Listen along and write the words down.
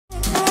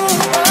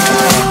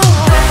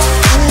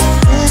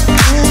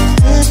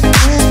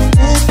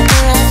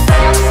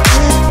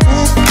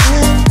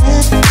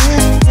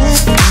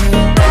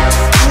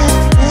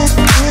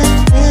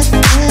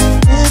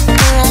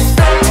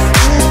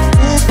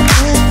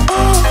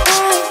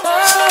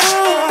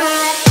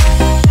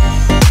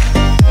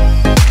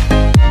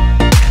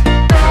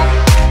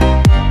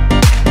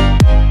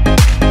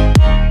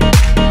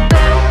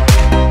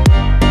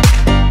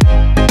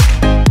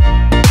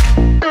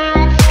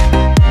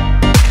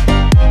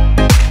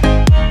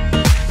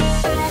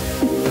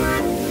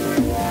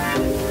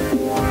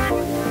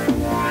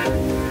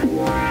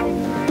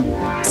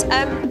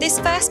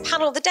last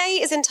panel of the day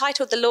is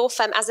entitled The Law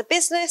Firm as a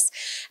Business,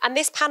 and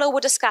this panel will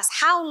discuss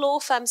how law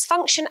firms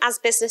function as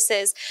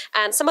businesses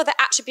and some of the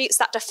attributes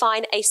that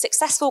define a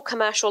successful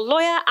commercial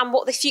lawyer and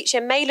what the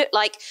future may look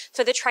like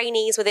for the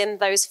trainees within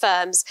those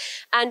firms.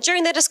 And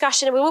during the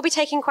discussion, we will be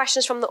taking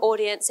questions from the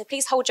audience, so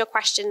please hold your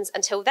questions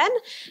until then.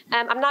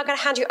 I'm now going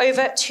to hand you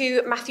over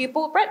to Matthew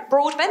Broadbent,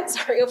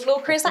 of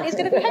LawCareers, who's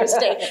going to be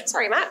hosting.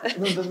 Sorry, Matt.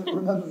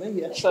 Remember me,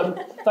 yes.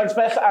 Thanks,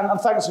 Beth,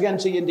 and thanks again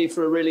to Yindi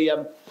for a really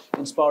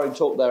inspiring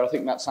talk there. I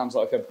think that sounds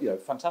like a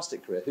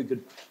fantastic career.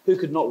 Who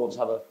could not want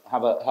to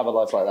have a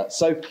life like that?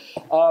 So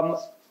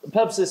the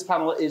purpose of this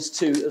panel is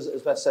to, as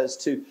Beth says,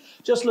 to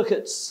just look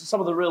at some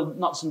of the real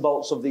nuts and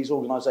bolts of these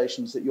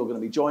organisations that you're going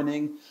to be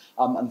joining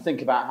and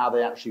think about how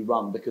they actually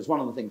run. Because one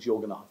of the things you're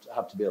going to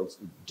have to be able to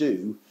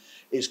do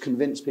is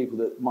convince people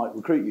that might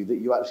recruit you that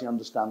you actually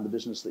understand the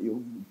business that you're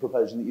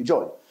proposing that you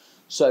join.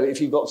 So if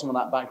you've got some of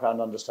that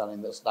background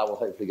understanding, that will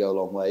hopefully go a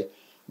long way.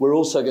 We're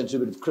also going to do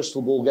a bit of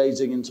crystal ball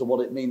gazing into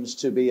what it means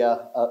to be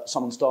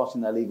someone starting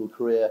their legal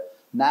career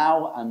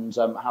now and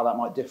how that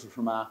might differ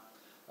from our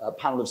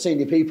panel of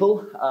senior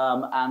people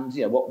and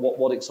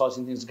what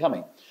exciting things are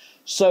coming.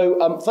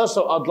 So first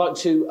of all, I'd like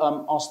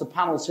to ask the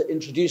panel to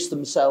introduce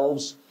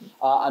themselves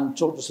and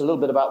talk to us a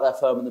little bit about their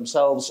firm and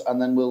themselves,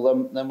 and then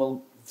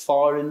we'll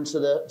fire into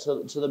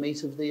the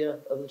meat of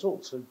the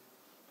talk. So,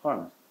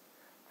 Parham.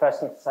 First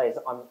thing to say is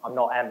I'm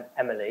not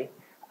Emily.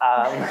 We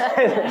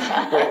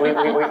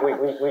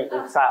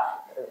sat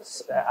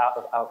out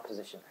of our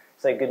position.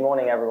 So good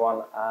morning,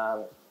 everyone.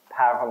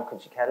 Parham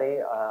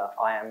Kouchikali.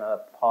 I am a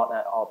partner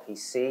at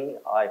RPC.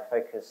 I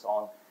focus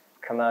on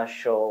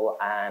commercial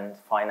and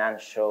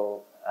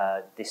financial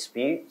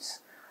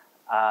disputes.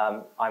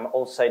 I'm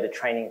also the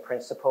training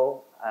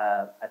principal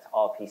at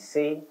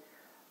RPC.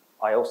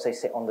 I also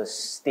sit on the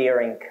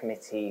steering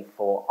committee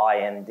for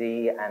IND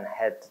and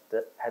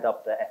head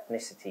up the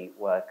ethnicity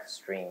work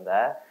stream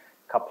there.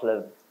 A couple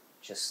of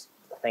just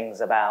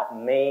things about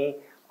me.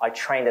 I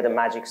trained at a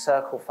Magic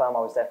Circle firm. I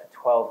was there for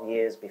 12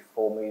 years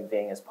before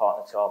moving as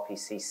partner to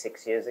RPC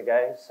 6 years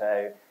ago.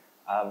 So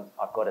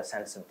I've got a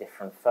sense of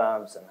different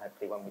firms, and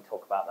hopefully when we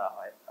talk about that,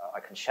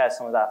 I can share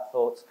some of that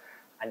thoughts.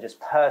 And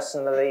just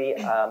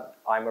personally,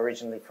 I'm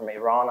originally from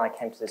Iran. I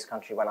came to this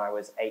country when I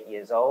was 8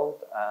 years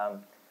old.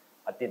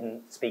 I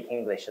didn't speak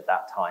English at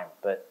that time,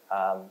 but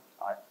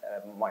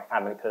my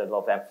family put a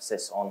lot of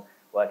emphasis on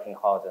working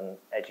hard in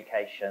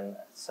education,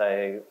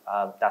 so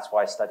that's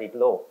why I studied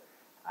law.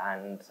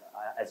 And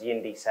as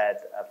Yindi said,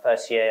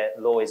 first year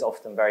law is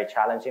often very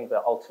challenging,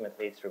 but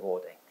ultimately it's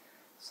rewarding.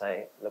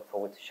 So look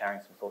forward to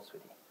sharing some thoughts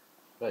with you.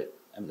 Great.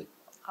 Emily.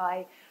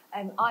 Hi,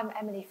 I'm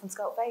Emily from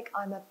Schalkywk.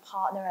 I'm a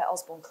partner at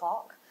Osborne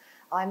Clarke.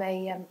 I'm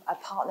a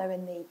partner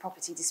in the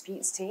property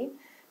disputes team.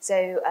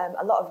 So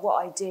a lot of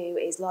what I do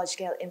is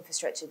large-scale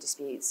infrastructure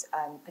disputes,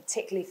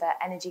 particularly for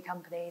energy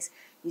companies,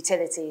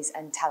 utilities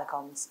and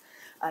telecoms.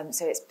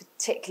 So it's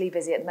particularly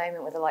busy at the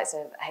moment with the likes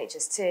of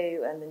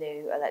HS2 and the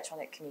new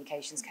electronic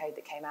communications code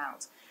that came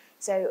out.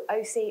 So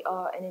OC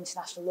are an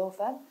international law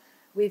firm.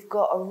 We've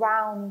got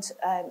around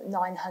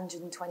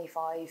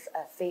 925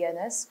 fee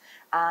earners,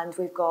 and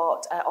we've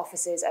got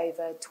offices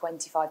over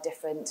 25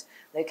 different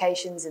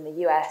locations in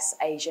the US,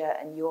 Asia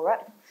and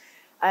Europe.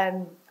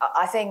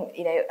 I think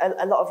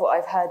a lot of what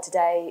I've heard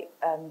today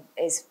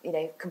is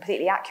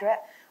completely accurate.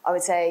 I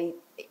would say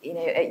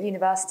at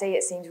university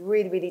it seems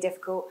really, really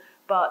difficult,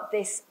 but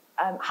this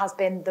has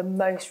been the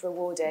most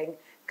rewarding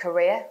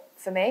career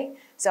for me.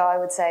 So I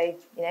would say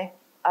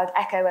I'd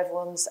echo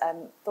everyone's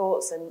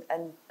thoughts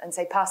and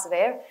say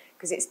persevere,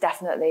 because it's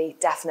definitely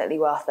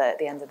worth it at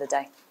the end of the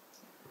day.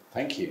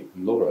 Thank you,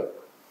 Laura.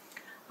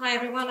 Hi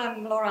everyone,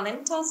 I'm Laura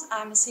Lintott.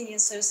 I'm a senior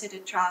associate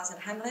at Trowers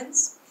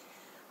Hamlins.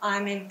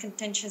 I'm in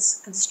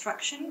contentious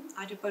construction.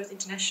 I do both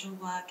international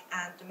work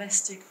and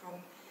domestic, from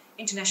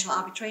international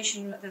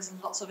arbitration. There's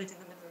lots of it in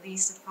the Middle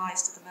East,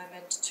 advised at the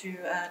moment, to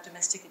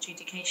domestic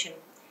adjudication.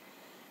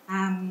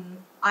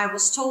 I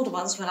was told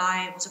once when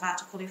I was about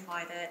to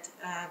qualify that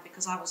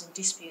because I was in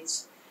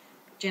disputes,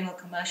 general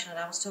commercial, and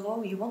I was told,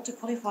 oh, you want to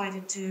qualify it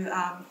into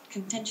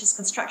contentious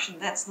construction,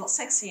 that's not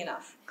sexy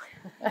enough.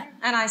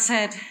 And I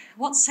said,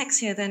 what's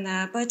sexier than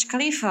Burj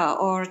Khalifa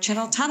or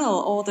Channel Tunnel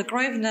or the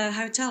Grosvenor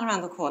Hotel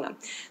around the corner?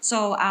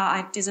 So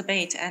I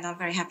disobeyed, and I'm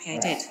very happy I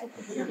did.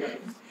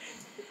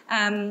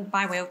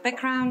 By way of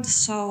background,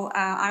 so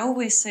I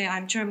always say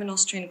I'm German,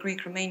 Austrian,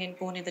 Greek, Romanian,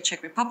 born in the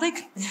Czech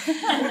Republic.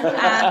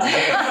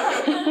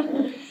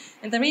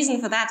 And the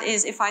reason for that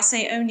is if I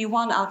say only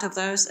one out of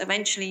those,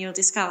 eventually you'll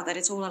discover that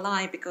it's all a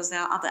lie because there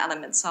are other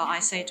elements. So I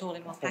say it all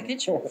in one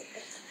package.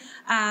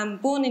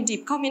 Born in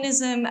deep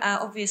communism,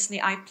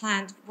 obviously I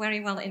planned very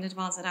well in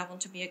advance that I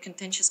want to be a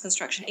contentious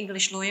construction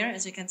English lawyer,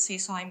 as you can see,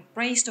 so I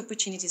embraced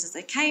opportunities as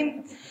they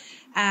came.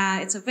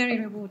 It's a very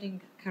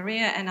rewarding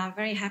career, and I'm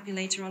very happy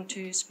later on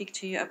to speak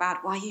to you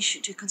about why you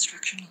should do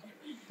construction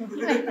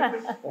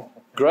law.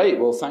 Great,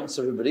 well thanks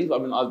everybody. I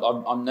mean,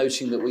 I'm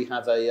noting that we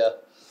have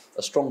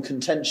a strong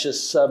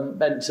contentious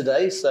bent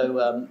today, so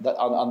and I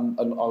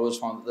always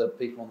find that the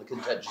people on the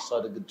contentious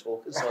side are good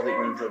talkers, so I think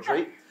we're in for a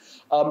treat.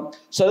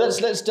 So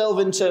let's delve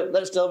into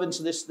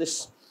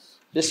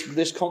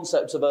this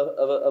concept of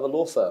a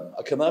law firm,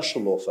 a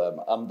commercial law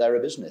firm. They're a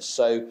business.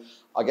 So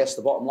I guess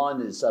the bottom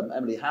line is,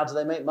 Emily, how do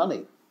they make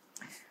money?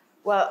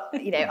 Well,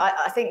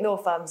 I think law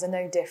firms are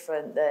no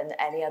different than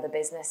any other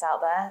business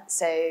out there.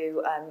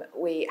 So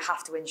we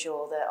have to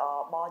ensure that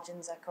our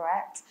margins are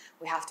correct.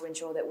 We have to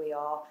ensure that we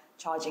are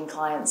charging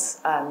clients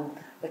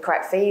the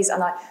correct fees.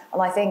 And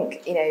I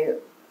think,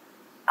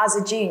 as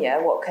a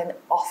junior, what can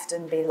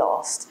often be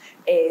lost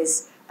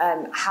is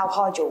how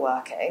hard you're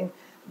working,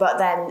 but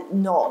then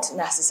not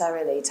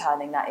necessarily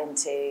turning that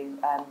into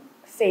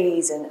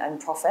fees and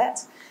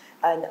profit.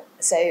 And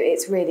so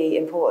it's really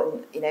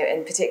important,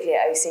 and particularly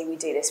at OC, we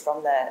do this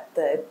from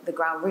the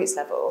ground roots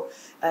level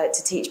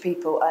to teach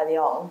people early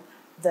on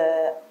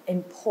the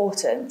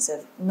importance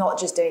of not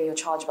just doing your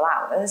chargeable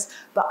hours,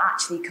 but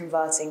actually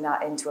converting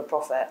that into a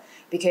profit.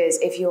 Because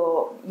if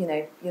you're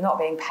not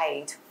being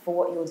paid for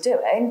what you're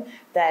doing,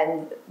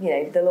 then,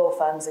 the law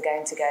firms are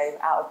going to go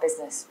out of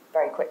business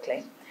very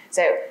quickly.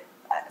 So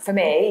for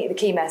me, the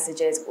key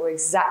message is we're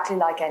exactly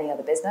like any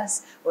other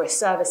business. We're a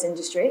service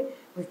industry.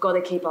 We've got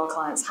to keep our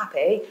clients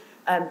happy.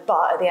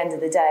 But at the end of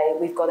the day,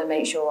 we've got to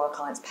make sure our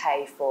clients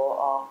pay for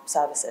our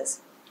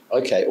services.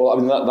 Okay, well, I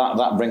mean,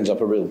 that brings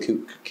up a real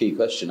key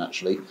question,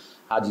 actually.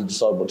 How do you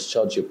decide what to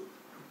charge your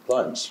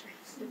clients?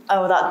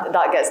 Oh,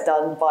 that gets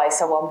done by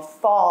someone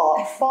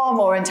far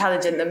more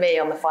intelligent than me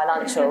on the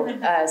financial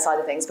side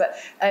of things. But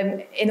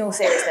in all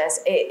seriousness,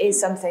 it is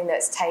something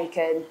that's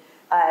taken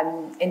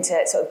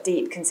into sort of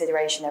deep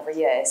consideration every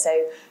year.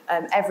 So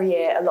every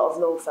year, a lot of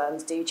law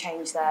firms do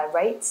change their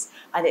rates,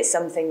 and it's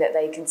something that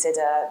they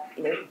consider,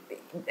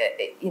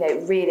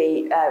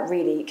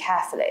 really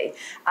carefully.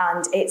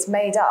 And it's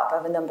made up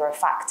of a number of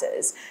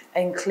factors,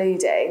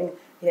 including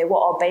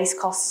what our base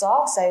costs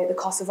are, so the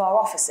cost of our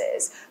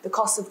offices, the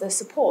cost of the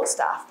support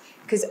staff,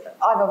 because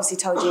I've obviously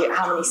told you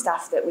how many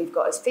staff that we've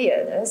got as fee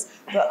earners,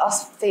 but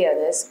us fee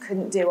earners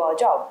couldn't do our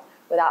job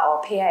without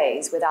our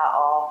PAs, without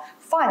our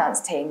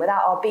finance team,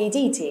 without our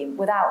BD team,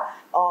 without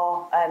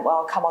our,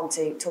 I'll come on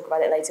to talk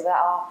about it later,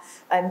 without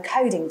our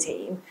coding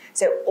team.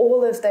 So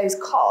all of those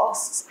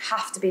costs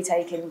have to be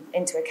taken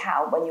into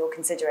account when you're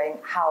considering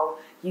how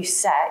you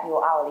set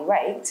your hourly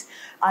rate.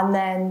 And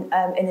then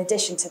in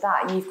addition to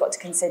that, you've got to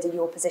consider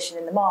your position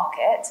in the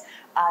market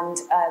and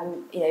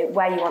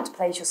where you want to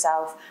place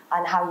yourself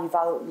and how you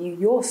value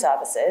your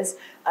services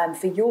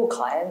for your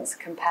clients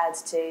compared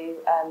to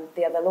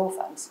the other law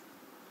firms.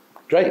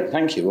 Great,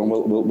 thank you, and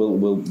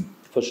we'll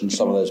push into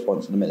some of those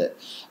points in a minute.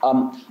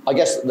 I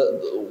guess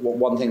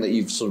one thing that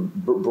you've sort of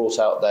brought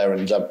out there,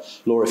 and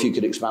Laura, if you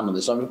could expand on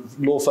this,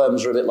 law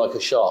firms are a bit like a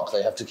shark;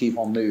 they have to keep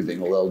on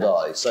moving or they'll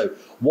die. So,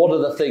 what are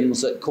the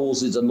things that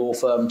causes a law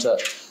firm to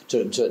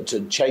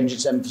change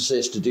its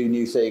emphasis, to do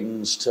new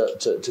things,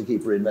 to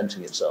keep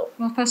reinventing itself?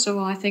 Well, first of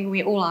all, I think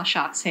we all are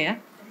sharks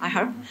here, I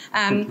hope.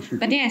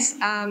 But yes,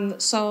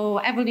 so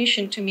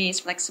evolution to me is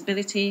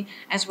flexibility,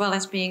 as well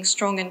as being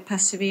strong and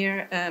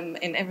persevere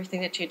in everything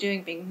that you're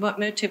doing, being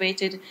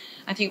motivated.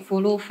 I think for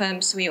law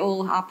firms, we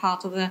all are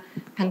part of the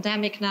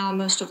pandemic now.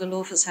 Most of the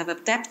law firms have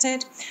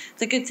adapted.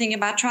 The good thing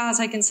about Trowers,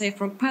 I can say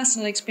from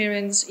personal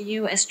experience,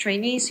 you as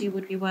trainees, you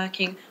would be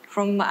working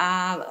from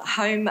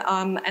home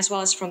as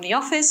well as from the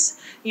office.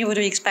 You would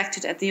be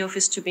expected at the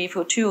office to be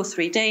for 2 or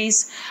 3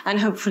 days and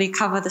hopefully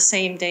cover the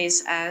same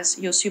days as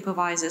your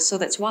supervisors. So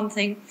that's one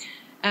thing.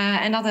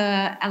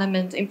 Another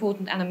element,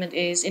 important element,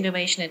 is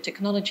innovation and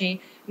technology.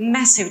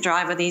 Massive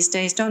driver these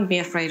days. Don't be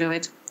afraid of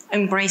it.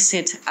 Embrace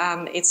it.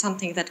 It's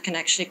something that can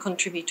actually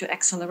contribute to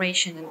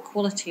acceleration and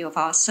quality of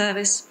our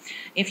service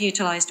if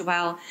utilized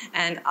well.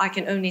 And I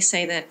can only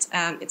say that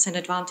it's an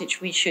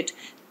advantage we should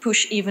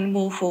push even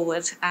more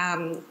forward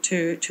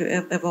to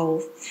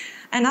evolve.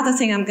 Another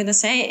thing I'm going to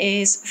say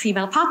is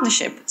female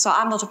partnership. So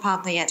I'm not a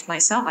partner yet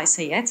myself, I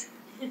say yet.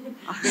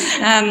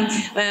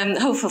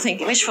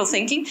 Wishful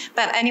thinking.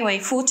 But anyway,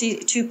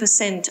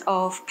 42%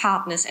 of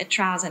partners at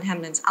Trowers and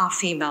Hamlins are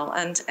female,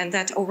 and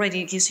that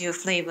already gives you a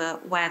flavour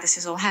where this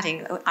is all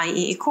heading,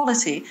 i.e.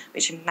 equality,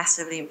 which is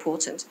massively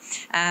important.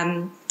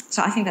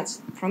 So I think that's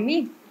from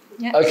me.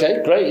 Yeah.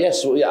 Okay, great.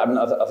 Yes, well, yeah. I mean,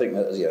 I think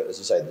that, as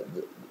I say,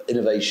 the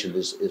innovation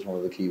is one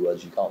of the key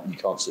words. You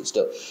can't sit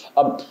still.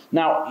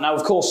 Now,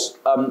 of course,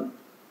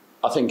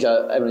 I think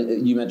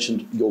Emily, you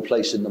mentioned your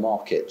place in the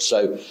market.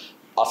 So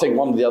I think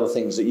one of the other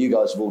things that you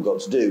guys have all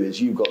got to do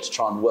is you've got to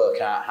try and work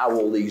out how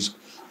all these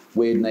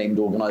weird named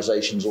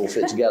organisations all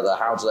fit together.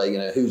 How do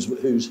they, who's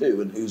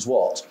who and who's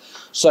what?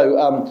 So,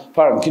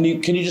 Parham, can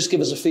you just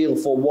give us a feel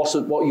for what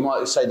you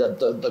might say that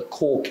the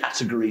core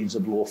categories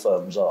of law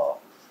firms are?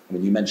 I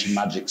mean, you mentioned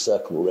Magic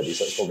Circle already,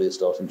 so that's probably a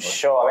starting point.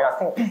 Sure.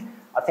 I mean,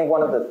 I think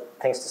one of the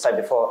things to say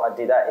before I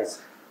do that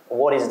is,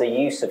 what is the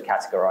use of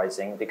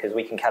categorising? Because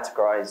we can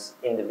categorise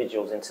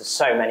individuals into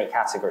so many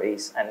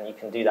categories, and you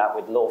can do that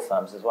with law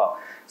firms as well.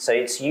 So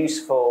it's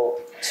useful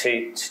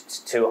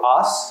to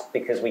us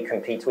because we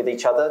compete with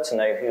each other to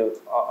know who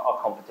our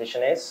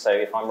competition is. So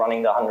if I'm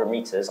running the 100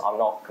 metres, I'm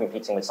not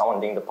competing with someone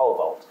doing the pole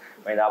vault.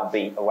 I mean, that would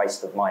be a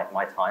waste of my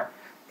time.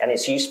 And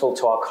it's useful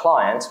to our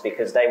clients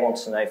because they want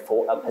to know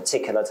for a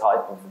particular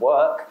type of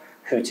work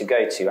who to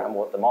go to and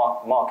what the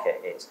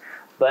market is.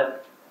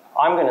 But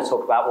I'm going to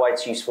talk about why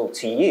it's useful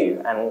to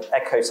you and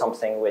echo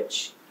something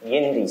which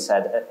Yindi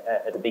said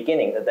at the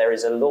beginning, that there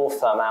is a law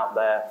firm out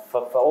there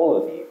for all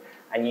of you,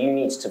 and you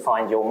need to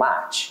find your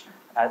match.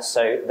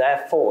 So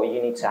therefore, you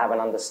need to have an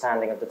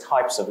understanding of the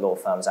types of law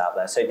firms out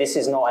there. So this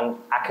is not an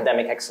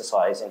academic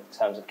exercise in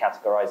terms of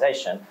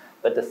categorization,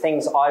 but the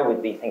things I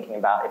would be thinking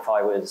about if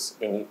I was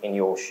in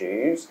your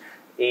shoes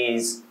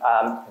is,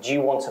 do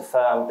you want a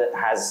firm that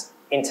has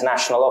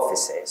international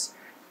offices?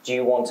 Do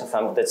you want a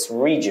firm that's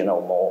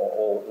regional more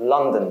or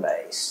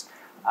London-based?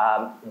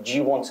 Do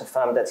you want a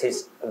firm that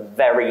is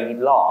very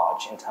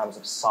large in terms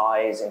of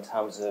size, in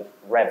terms of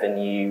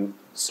revenue,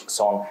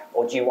 so on?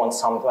 Or do you want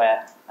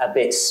somewhere a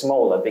bit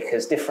smaller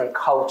because different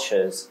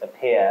cultures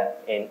appear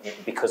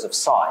because of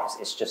size?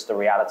 It's just the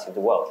reality of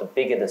the world. The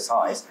bigger the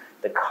size,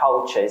 the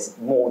culture is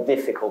more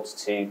difficult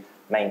to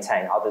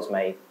maintain. Others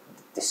may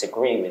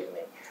disagree with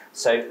me.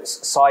 So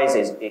size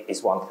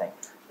is one thing.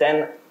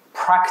 Then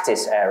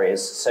practice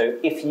areas. So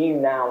if you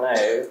now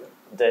know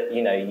that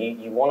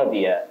you want to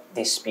be a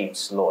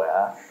disputes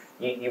lawyer,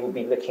 you will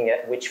be looking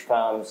at which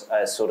firms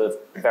are sort of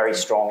very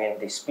strong in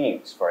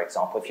disputes, for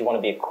example. If you want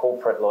to be a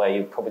corporate lawyer,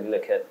 you probably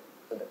look at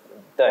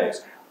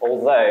those.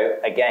 Although,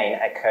 again,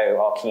 echo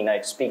our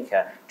keynote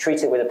speaker,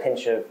 treat it with a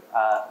pinch of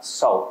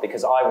salt,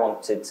 because I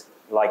wanted,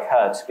 like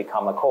her, to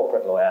become a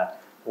corporate lawyer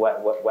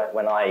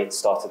when I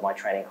started my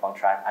training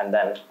contract, and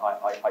then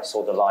I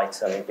saw the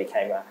light and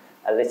became a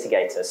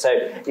litigator. So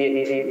you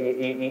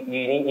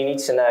need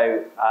to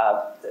know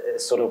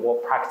sort of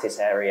what practice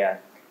area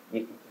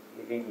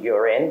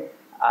you're in.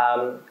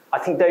 I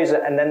think those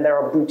are, and then there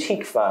are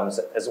boutique firms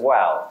as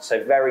well.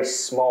 So very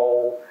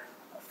small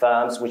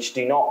firms which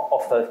do not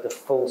offer the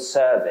full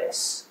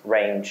service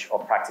range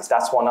of practice.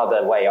 That's one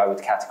other way I would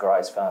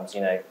categorize firms,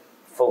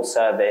 full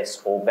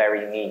service or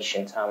very niche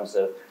in terms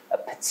of a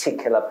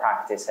particular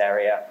practice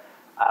area.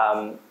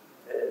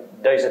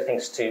 Those are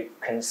things to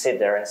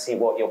consider and see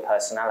what your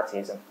personality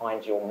is and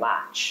find your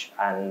match.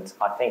 And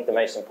I think the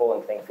most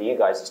important thing for you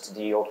guys is to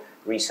do your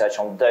research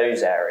on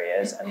those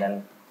areas and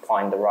then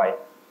find the right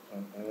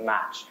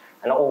match.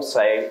 And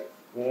also,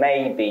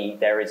 maybe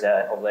there is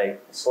although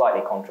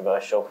slightly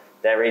controversial,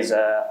 there is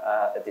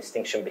a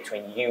distinction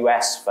between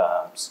US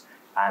firms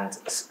and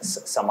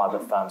some other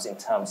firms in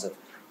terms of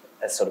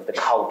sort of the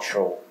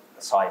cultural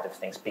side of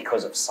things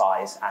because of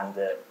size and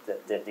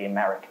the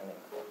American influence.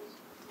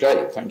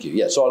 Great, thank you.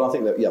 Yeah, so I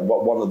think that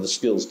one of the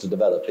skills to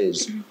develop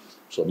is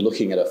sort of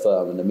looking at a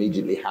firm and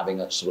immediately having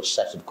a sort of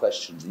set of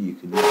questions that you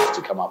can use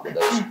to come up with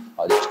those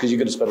ideas. Because you're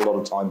going to spend a lot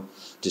of time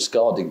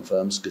discarding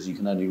firms because you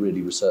can only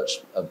really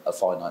research a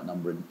finite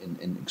number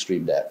in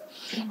extreme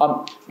depth.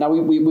 Now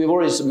we've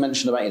already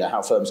mentioned about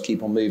how firms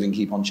keep on moving,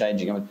 keep on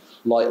changing. I mean,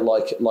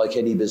 like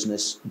any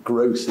business,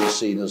 growth is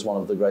seen as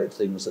one of the great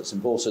things that's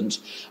important.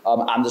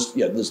 And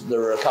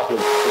there are a couple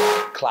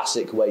of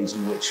classic ways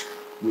in which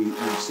we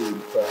see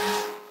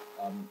firms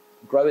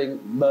growing,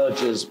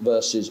 mergers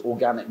versus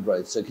organic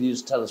growth. So can you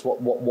just tell us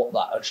what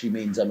that actually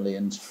means, Emily,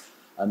 and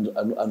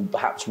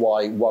perhaps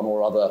why one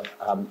or other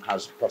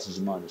has pluses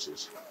and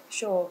minuses?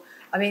 Sure.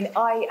 I mean,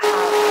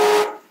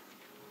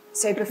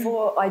 so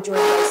before I joined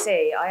OC,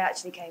 I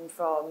actually came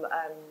from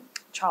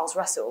Charles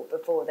Russell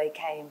before they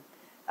came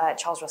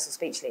Charles Russell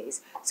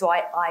Speechlys. So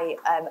I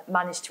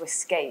managed to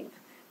escape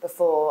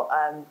before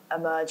a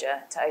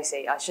merger to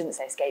OC. I shouldn't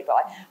say escape,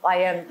 but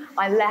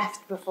I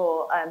left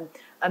before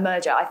a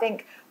merger. I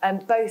think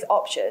both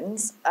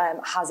options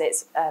has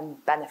its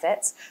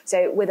benefits.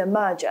 So with a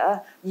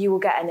merger, you will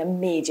get an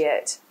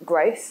immediate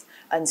growth,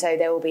 and so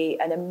there will be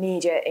an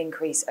immediate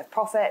increase of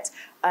profit,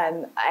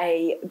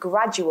 a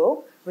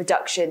gradual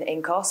reduction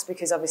in costs,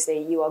 because obviously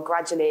you are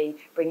gradually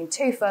bringing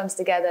two firms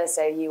together,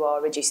 so you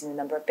are reducing the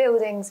number of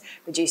buildings,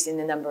 reducing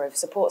the number of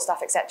support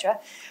staff, etc.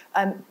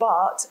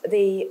 But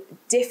the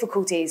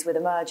difficulties with a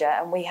merger,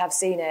 and we have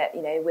seen it,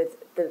 with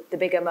the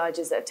bigger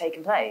mergers that have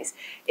taken place,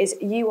 is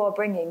you are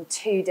bringing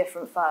two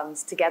different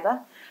firms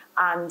together,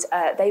 and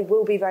they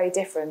will be very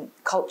different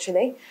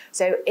culturally.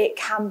 So it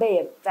can be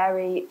a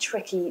very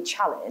tricky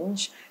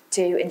challenge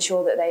to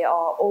ensure that they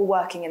are all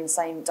working in the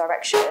same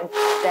direction,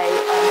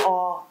 they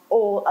are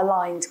all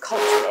aligned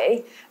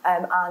culturally,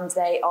 and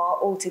they are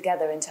all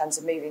together in terms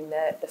of moving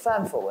the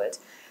firm forward.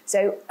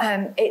 So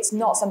it's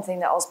not something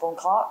that Osborne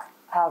Clarke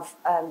have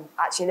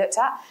actually looked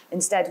at.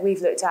 Instead,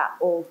 we've looked at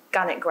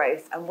organic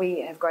growth, and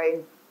we have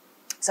grown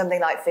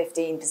something like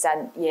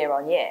 15% year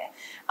on year.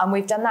 And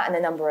we've done that in a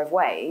number of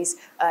ways,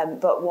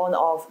 but one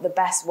of the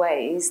best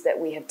ways that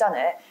we have done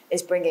it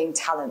is bringing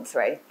talent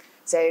through.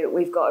 So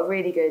we've got a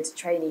really good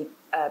trainee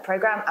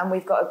programme, and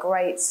we've got a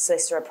great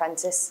solicitor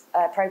apprentice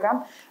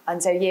programme.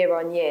 And so year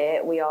on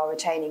year, we are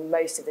retaining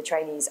most of the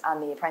trainees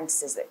and the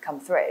apprentices that come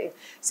through.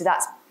 So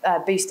that's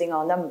boosting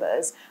our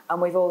numbers.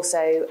 And we've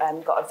also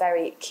got a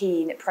very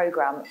keen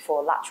programme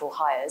for lateral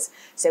hires.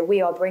 So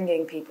we are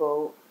bringing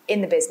people in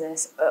the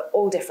business at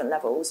all different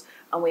levels,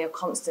 and we are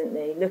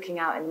constantly looking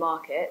out in the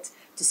market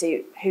to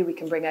see who we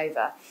can bring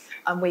over.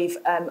 And we've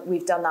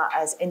done that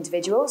as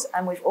individuals,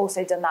 and we've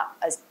also done that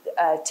as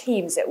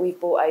teams that we've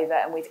brought over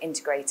and we've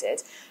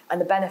integrated.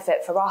 And the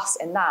benefit for us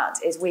in that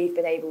is we've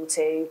been able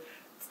to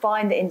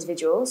find the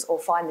individuals or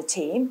find the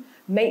team,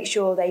 make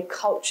sure they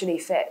culturally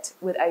fit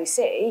with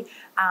OC,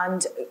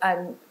 and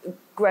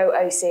grow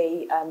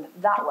OC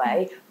that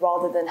way,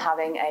 rather than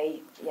having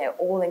a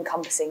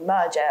all-encompassing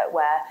merger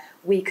where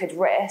we could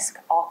risk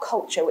our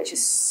culture, which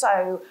is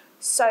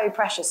so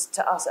precious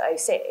to us at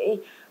OC,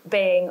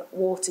 being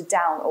watered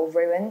down or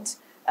ruined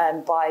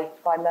by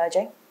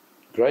merging.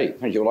 Great,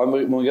 thank you. Well,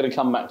 we're going to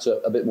come back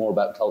to a bit more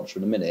about culture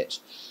in a minute.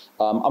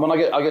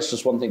 I guess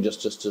just one thing,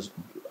 just to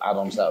add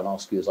on to that and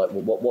ask you is, like,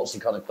 what's the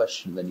kind of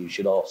question then you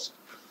should ask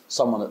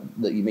someone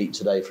that you meet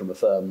today from a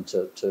firm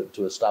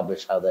to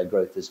establish how their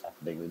growth is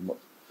happening? And what,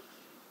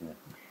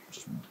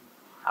 just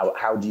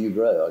how do you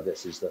grow, I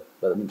guess, is the...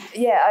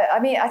 Yeah, I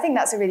mean, I think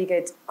that's a really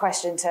good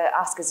question to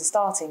ask as a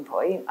starting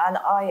point. And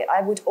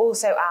I would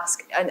also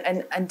ask,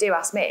 and do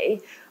ask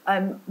me,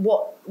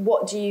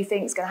 what do you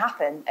think is going to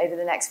happen over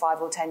the next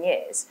 5 or 10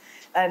 years?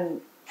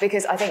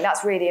 Because I think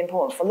that's really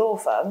important for law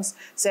firms.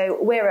 So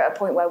we're at a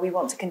point where we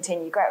want to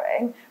continue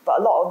growing, but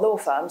a lot of law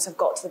firms have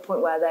got to the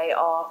point where they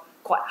are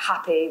quite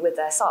happy with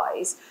their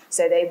size.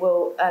 So they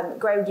will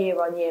grow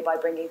year on year by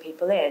bringing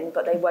people in,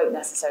 but they won't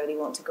necessarily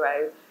want to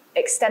grow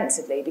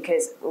extensively,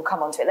 because we'll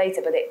come on to it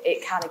later, but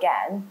it can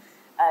again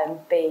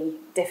be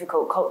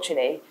difficult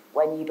culturally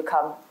when you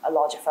become a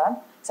larger firm.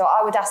 So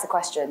I would ask the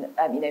question,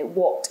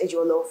 what is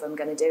your law firm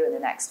going to do in the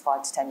next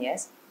 5 to 10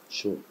 years?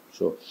 Sure.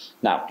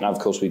 Now, of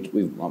course,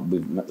 we've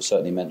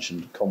certainly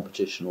mentioned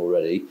competition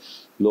already.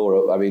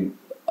 Laura, I mean,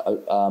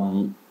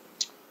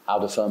 how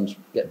do firms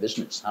get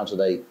business? How do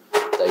they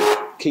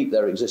keep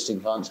their existing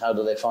clients? How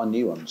do they find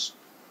new ones?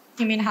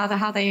 You mean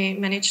how they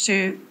manage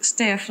to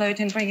stay afloat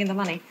and bring in the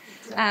money?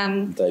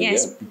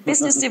 Yes,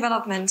 business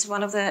development,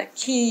 one of the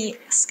key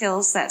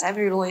skills that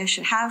every lawyer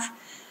should have.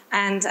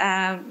 And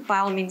by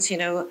all means,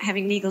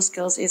 having legal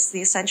skills is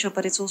the essential,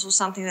 but it's also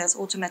something that's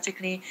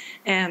automatically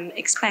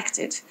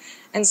expected.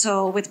 And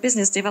so with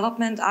business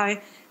development,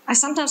 I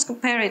sometimes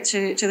compare it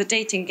to the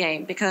dating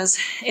game, because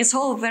it's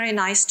all very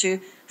nice to,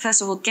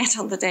 first of all, get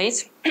on the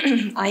date,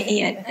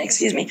 i.e.,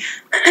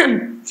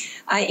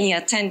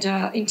 a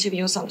tender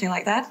interview or something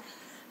like that.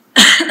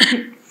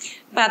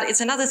 But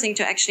it's another thing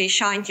to actually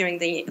shine during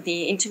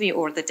the interview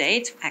or the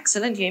date.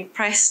 Excellent, you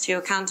impressed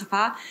your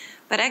counterpart.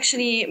 But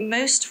actually,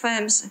 most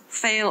firms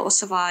fail or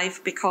survive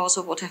because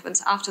of what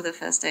happens after the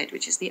first date,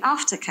 which is the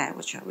aftercare,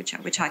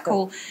 which I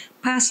call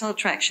personal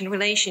attraction,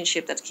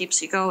 relationship that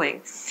keeps you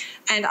going.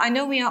 And I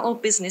know we are all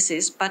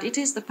businesses, but it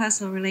is the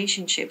personal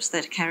relationships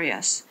that carry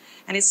us.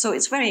 And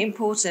it's very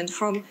important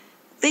from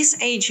this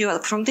stage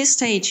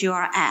you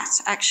are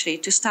at, actually,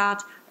 to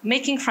start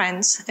making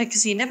friends,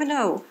 because you never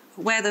know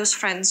where those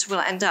friends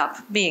will end up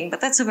being. But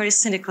that's a very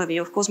cynical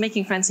view. Of course,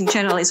 making friends in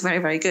general is very,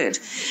 very good.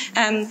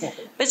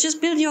 But just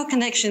build your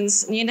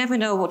connections. You never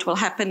know what will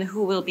happen,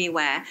 who will be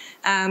where.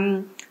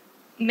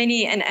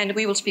 Many, and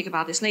we will speak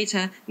about this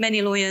later,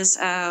 many lawyers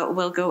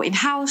will go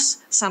in-house.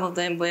 Some of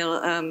them will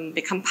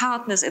become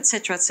partners,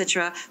 etc.,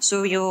 etc.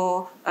 So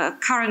your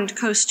current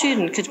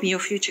co-student could be your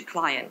future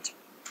client.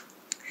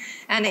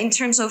 And in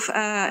terms of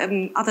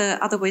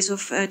other ways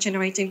of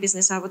generating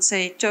business, I would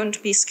say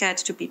don't be scared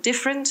to be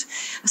different.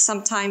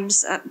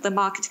 Sometimes the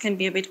market can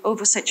be a bit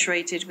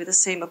oversaturated with the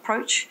same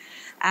approach.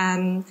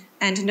 And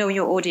know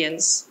your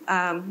audience.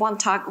 One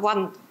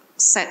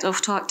set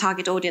of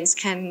target audience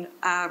can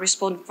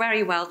respond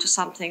very well to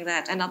something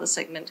that another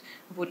segment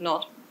would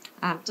not.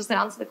 Does that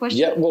answer the question?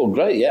 Yeah, well,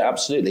 great. Yeah,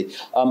 absolutely.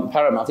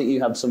 Parham, I think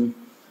you had some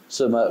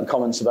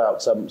comments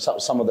about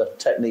some of the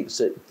techniques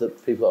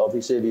that people at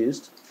RPC have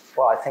used.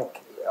 Well, I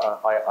think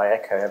I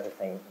echo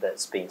everything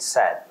that's been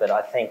said, but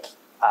I think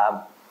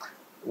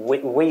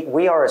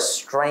we are a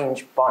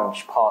strange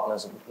bunch,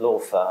 partners of law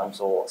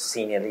firms or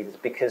senior leaders,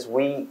 because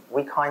we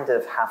kind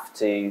of have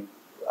to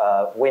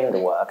win the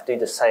work, do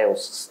the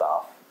sales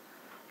stuff.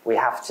 We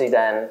have to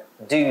then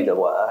do the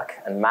work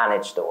and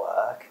manage the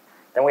work.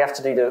 Then we have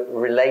to do the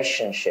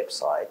relationship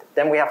side.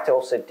 Then we have to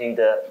also do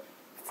the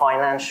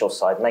financial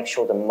side, make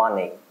sure the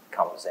money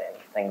comes in,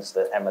 things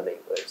that Emily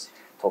was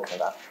talking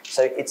about.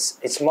 So it's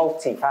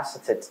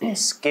multifaceted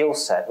skill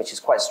set, which is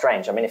quite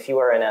strange. I mean, if you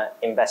were in an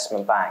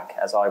investment bank,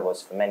 as I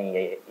was for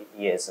many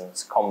years in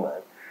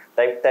Convent,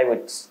 they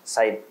would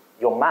say,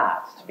 you're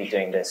mad to be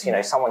doing this.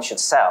 Someone should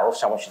sell,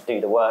 someone should do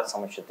the work,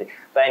 someone should do...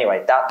 But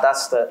anyway,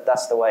 that's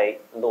the way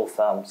law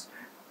firms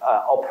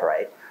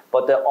operate.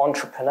 But the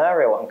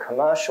entrepreneurial and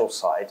commercial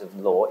side of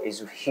law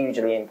is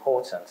hugely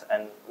important.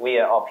 And we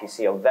at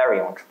RPC are very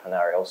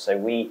entrepreneurial, so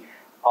we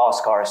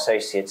ask our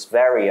associates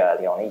very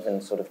early on,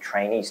 even sort of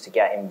trainees, to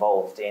get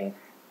involved in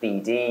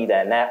BD,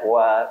 their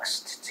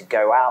networks, to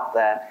go out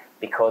there,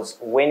 because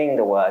winning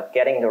the work,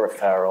 getting the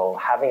referral,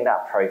 having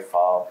that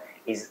profile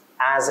is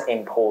as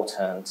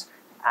important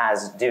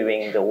as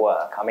doing the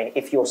work. I mean,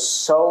 if you're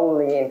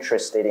solely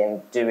interested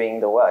in doing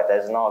the work,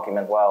 there's an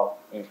argument, well,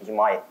 you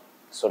might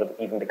sort of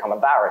even become a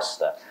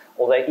barrister.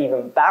 Although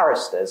even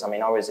barristers, I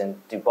mean, I was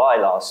in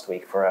Dubai last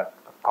week for a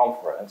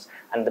conference,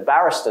 and the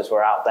barristers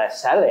were out there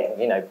selling,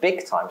 you know,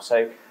 big time.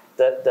 So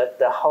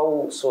the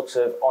whole sort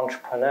of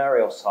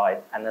entrepreneurial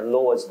side and the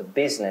law as the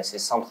business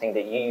is something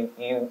that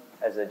you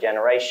as a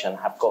generation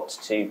have got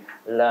to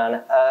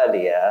learn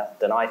earlier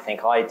than I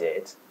think I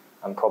did,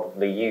 and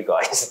probably you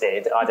guys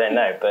did, I don't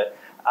know, but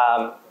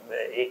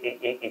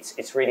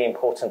it's really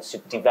important to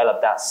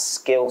develop that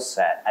skill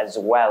set as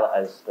well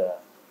as the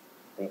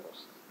legal.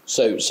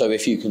 So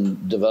if you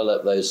can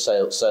develop those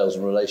sales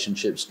and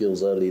relationship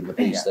skills early in the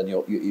piece, then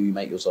you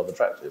make yourself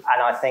attractive.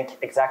 And I think,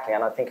 exactly,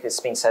 and I think it's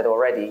been said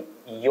already,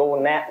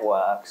 your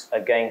networks are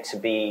going to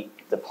be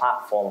the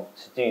platform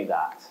to do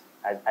that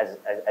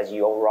as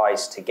you all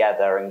rise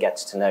together and get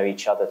to know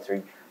each other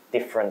through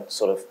different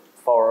sort of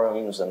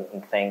forums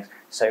and things.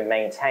 So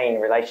maintain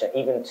relationship.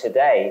 Even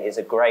today is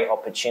a great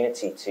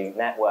opportunity to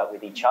network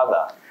with each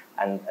other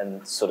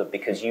and sort of,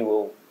 because you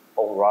will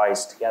all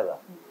rise together.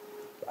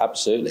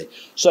 Absolutely.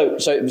 So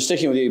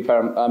sticking with you,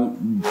 Parham,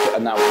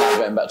 and now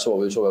going back to what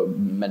we were talking about,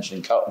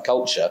 mentioning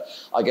culture,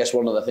 I guess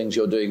one of the things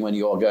you're doing when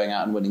you are going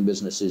out and winning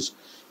businesses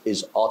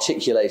is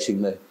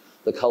articulating the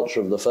culture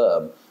of the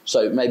firm.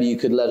 So maybe you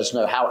could let us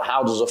know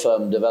how does a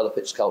firm develop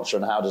its culture,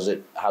 and how does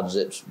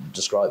it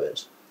describe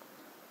it?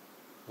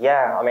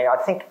 Yeah, I mean, I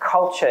think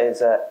culture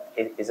is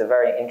a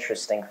very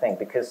interesting thing,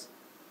 because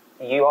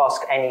you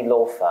ask any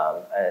law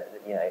firm,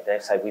 you know, they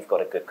say we've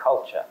got a good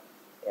culture.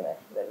 You know,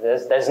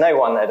 there's no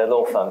one at a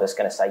law firm that's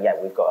going to say, yeah,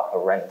 we've got a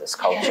horrendous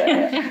culture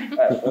here.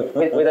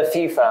 With a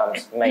few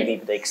firms, maybe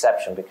the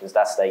exception, because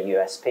that's their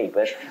USP.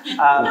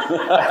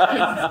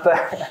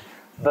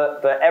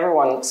 But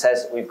everyone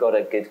says we've got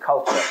a good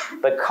culture.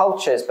 But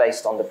culture is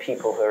based on the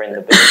people who are in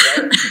the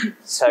building.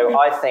 So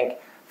I think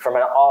from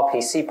an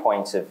RPC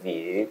point of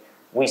view,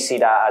 we see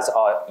that as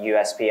our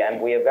USP,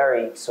 and we are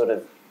very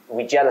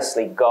we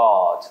jealously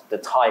guard the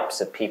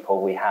types of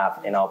people we have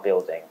in our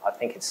building. I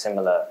think it's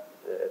similar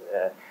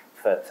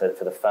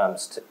for the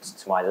firms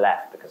to my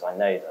left, because I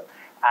know them.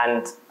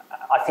 And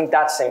I think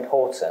that's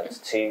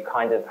important to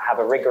kind of have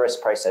a rigorous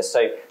process.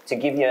 So to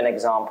give you an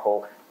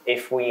example,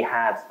 if we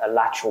had a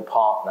lateral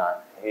partner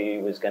who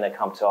was going to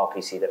come to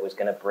RPC that was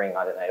going to bring,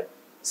 I don't know,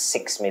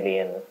 £6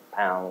 million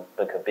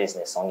book of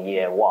business on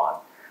year one,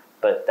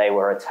 but they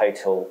were a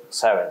total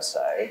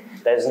so-and-so,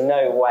 there's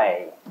no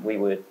way we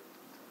would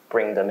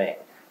bring them in,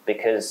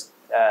 because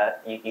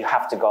you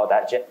have to guard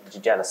that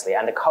jealously.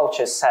 And the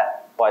culture is set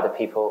by the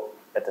people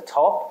at the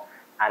top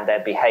and their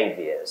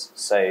behaviours.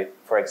 So,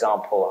 for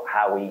example,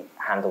 how we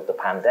handled the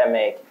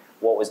pandemic,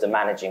 what was the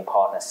managing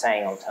partner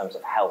saying on terms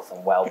of health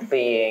and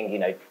well-being, you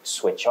know,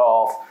 switch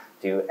off,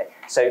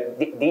 so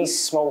these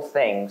small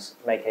things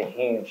make a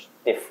huge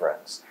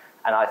difference.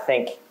 And I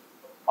think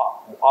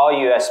our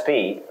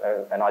USP,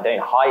 and I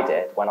don't hide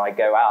it when I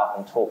go out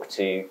and talk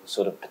to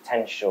sort of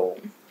potential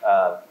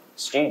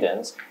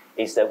students,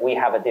 is that we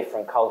have a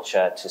different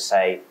culture to,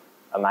 say,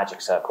 a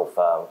Magic Circle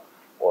firm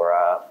or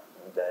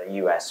the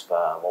US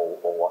firm or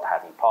what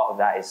have you. Part of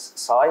that is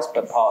size,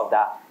 but part of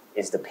that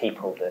is the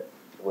people that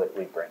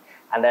we bring.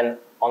 And then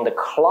on the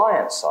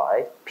client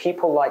side,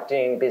 people like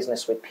doing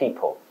business with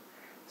people.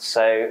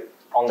 So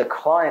on the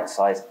client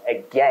side,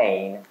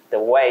 again, the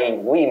way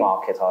we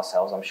market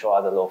ourselves, I'm sure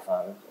other law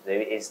firms do,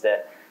 is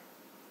that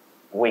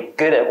we're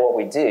good at what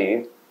we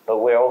do, but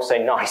we're also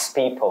nice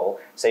people.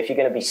 So if you're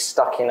going to be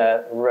stuck in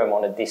a room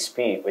on a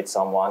dispute with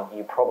someone,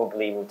 you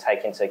probably will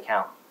take into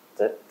account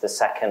the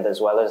second as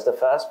well as the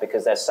first,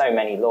 because there's so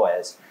many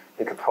lawyers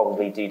who could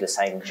probably do the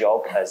same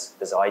job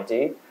as I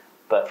do,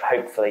 but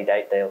hopefully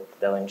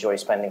they'll enjoy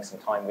spending some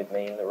time with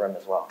me in the room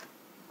as well.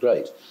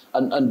 Great.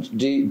 And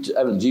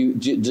Evan,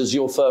 does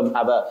your firm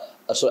have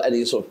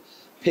any sort of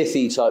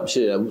pithy type,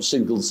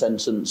 single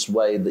sentence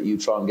way that you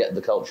try and get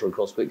the culture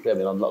across quickly? I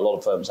mean, a lot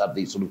of firms have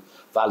these sort of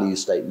value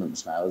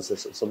statements now. Is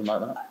this something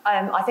like that?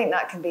 I think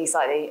that can be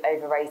slightly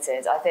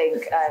overrated. I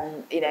think,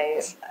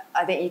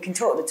 I think you can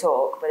talk the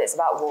talk, but it's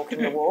about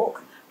walking the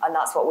walk, and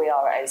that's what we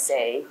are at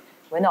OC.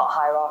 We're not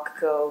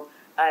hierarchical.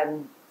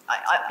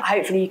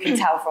 Hopefully you can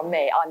tell from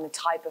me, I'm the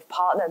type of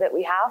partner that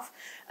we have.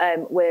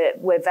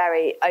 We're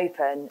very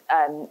open.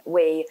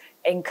 We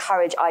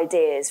encourage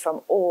ideas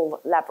from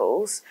all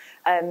levels.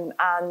 And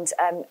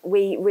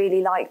we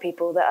really like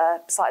people that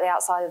are slightly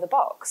outside of the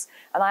box.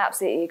 And I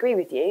absolutely agree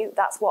with you.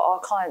 That's what our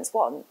clients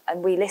want.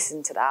 And we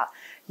listen to that.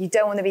 You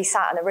don't want to be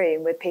sat in a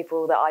room with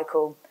people that I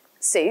call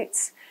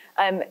suits.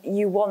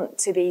 You want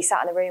to be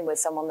sat in a room with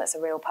someone that's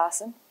a real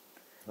person.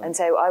 And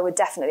so I would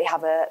definitely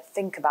have a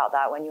think about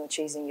that when you're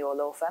choosing your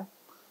law firm.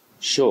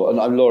 Sure.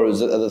 And Laura,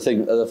 are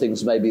there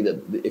things maybe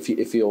that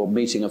if you're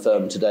meeting a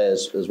firm today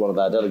as one of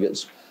our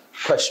delegates,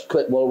 what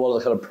are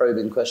the kind of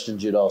probing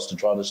questions you'd ask to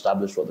try and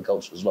establish what the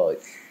culture's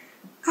like?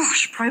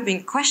 Gosh,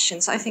 probing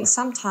questions. I think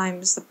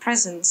sometimes the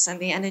presence and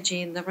the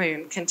energy in the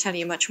room can tell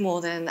you much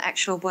more than the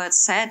actual words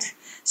said.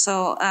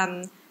 So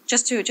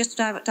just to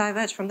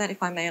divert from that,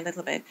 if I may, a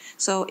little bit.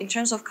 So in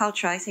terms of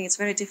culture, I think it's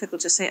very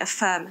difficult to say a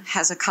firm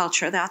has a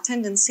culture. There are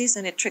tendencies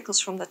and it trickles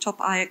from the top.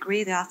 I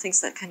agree. There are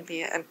things that can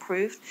be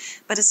improved.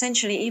 But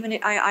essentially, even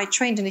I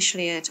trained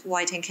initially at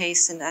White &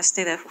 Case and I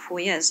stayed there for 4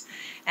 years.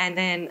 And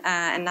then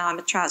and now I'm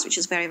at Trowers, which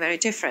is very, very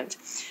different.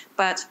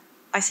 But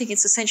I think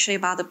it's essentially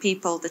about the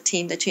people, the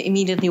team that you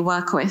immediately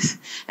work with.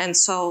 And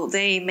so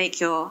they make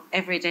your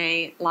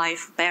everyday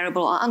life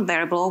bearable or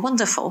unbearable or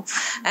wonderful.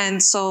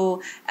 And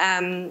so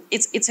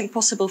it's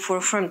impossible for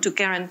a firm to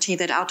guarantee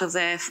that out of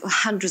their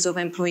hundreds of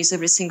employees,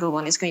 every single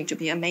one is going to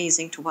be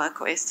amazing to work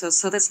with.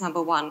 So that's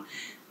number one.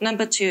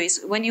 Number two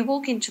is when you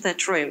walk into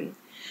that room,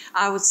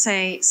 I would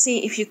say,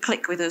 see if you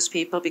click with those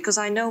people, because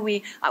I know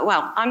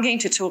well, I'm going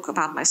to talk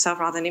about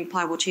myself rather than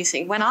imply what you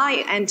think. When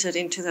I entered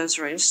into those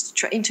rooms,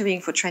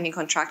 interviewing for training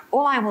contract,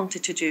 all I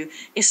wanted to do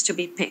is to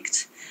be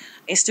picked,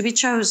 is to be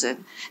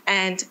chosen.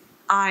 And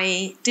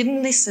I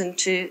didn't listen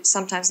to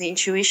sometimes the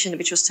intuition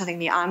which was telling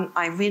me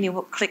I really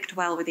clicked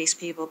well with these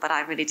people, but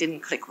I really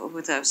didn't click well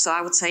with those. So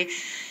I would say,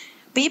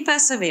 be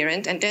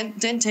perseverant and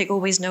don't take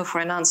always no for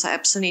an answer,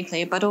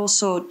 absolutely, but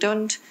also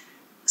don't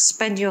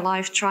spend your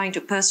life trying to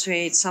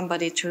persuade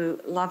somebody to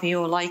love you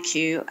or like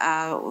you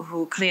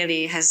who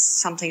clearly has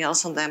something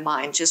else on their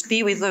mind. Just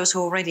be with those who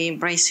already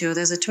embrace you.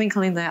 There's a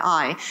twinkle in their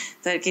eye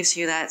that gives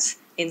you that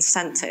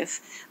incentive.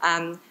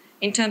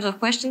 In terms of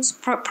questions,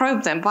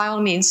 probe them. By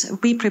all means,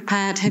 be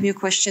prepared, have your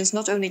questions,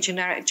 not only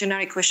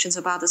generic questions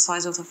about the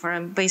size of the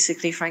firm.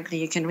 Basically,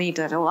 frankly, you can read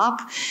that all up.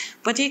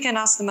 But you can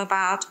ask them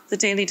about the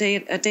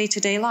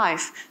day-to-day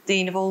life, the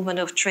involvement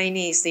of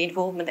trainees, the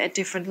involvement at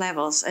different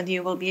levels. And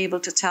you will be able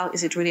to tell,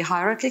 is it really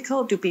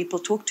hierarchical? Do people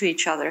talk to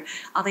each other?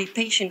 Are they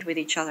patient with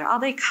each other? Are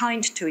they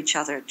kind to each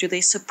other? Do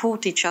they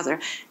support each other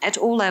at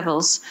all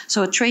levels?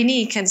 So a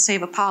trainee can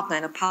save a partner,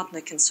 and a partner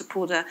can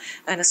support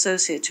an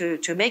associate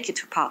to make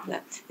it a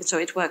partner. So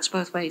it works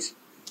both ways.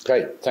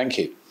 Great, thank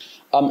you.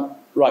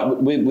 Right,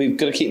 we've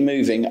got to keep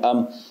moving.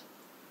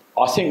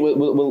 I think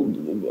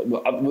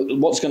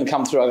what's going to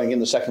come through, I think, in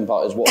the second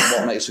part is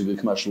what makes a good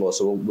commercial lawyer.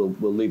 So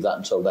we'll leave that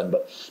until then.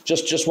 But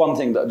just one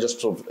thing that just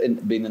sort of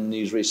been in the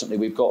news recently.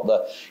 We've got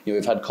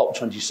we've had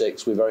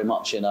COP26. We're very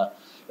much in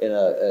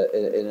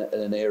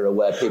an era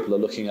where people are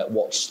looking at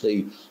what's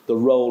the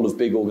role of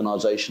big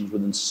organisations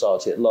within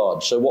society at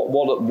large. So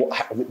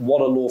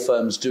what are law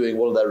firms doing?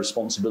 What are their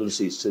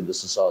responsibilities to the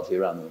society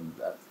around them?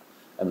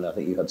 Emily, I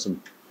think you had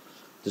some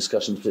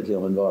discussions,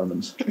 particularly on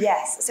environment.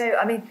 Yes. So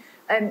I mean,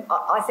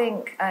 I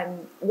think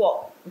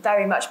what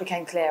very much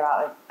became clear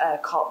out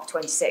of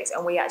COP26,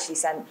 and we actually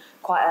sent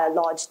quite a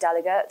large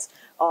delegate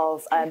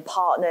of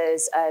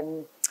partners,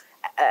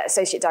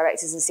 associate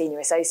directors and senior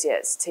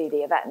associates to the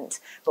event.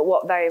 But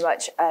what very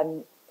much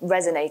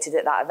resonated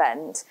at that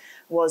event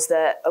was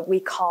that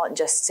we can't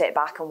just sit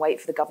back and wait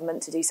for the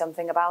government to do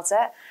something about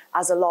it.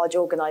 As a large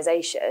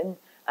organisation,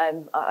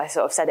 I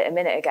sort of said it a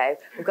minute ago,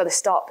 we've got to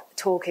stop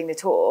talking the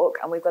talk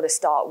and we've got to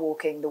start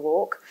walking the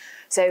walk.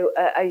 So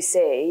at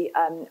OC,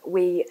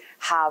 we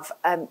have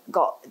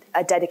got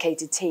a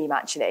dedicated team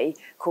actually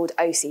called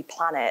OC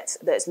Planet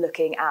that's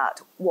looking at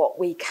what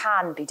we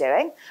can be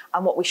doing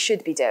and what we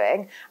should be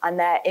doing, and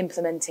they're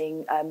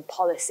implementing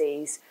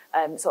policies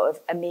sort of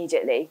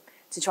immediately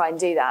to try and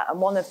do that. And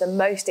one of the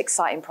most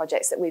exciting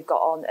projects that we've got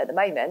on at the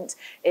moment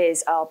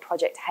is our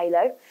Project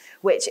Halo,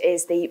 which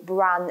is the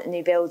brand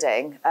new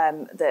building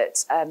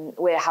that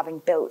we're having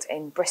built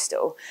in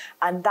Bristol.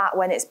 And that,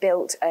 when it's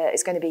built,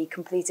 is going to be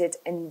completed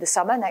in the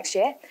summer next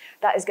year.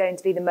 That is going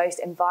to be the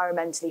most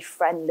environmentally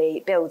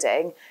friendly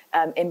building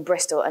in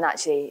Bristol and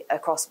actually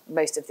across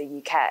most of the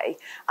UK.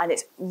 And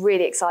it's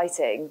really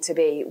exciting to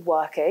be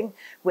working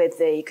with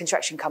the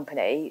construction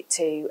company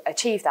to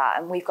achieve that.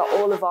 And we've got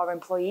all of our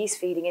employees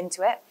feeding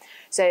into it.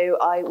 So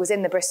I was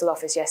in the Bristol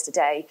office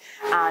yesterday,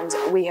 and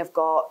we have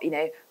got,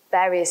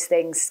 various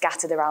things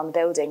scattered around the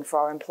building for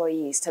our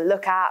employees to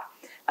look at,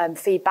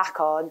 feedback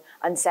on,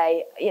 and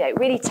say,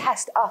 really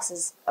test us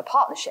as a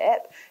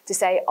partnership to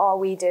say, are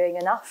we doing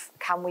enough?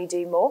 Can we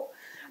do more?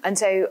 And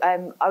so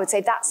I would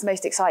say that's the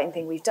most exciting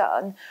thing we've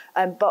done.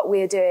 But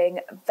we're doing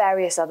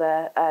various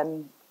other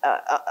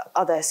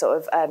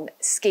sort of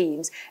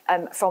schemes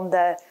from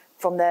the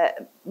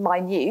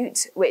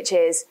minute, which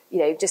is,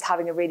 just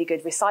having a really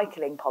good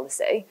recycling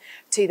policy,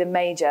 to the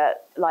major,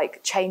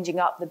 like changing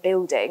up the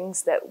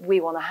buildings that we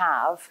want to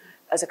have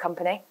as a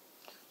company.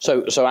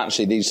 So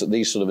actually, these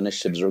sort of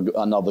initiatives are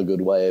another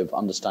good way of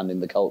understanding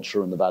the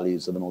culture and the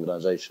values of an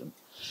organisation.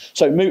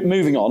 So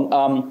moving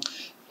on.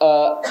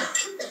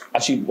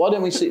 Actually, why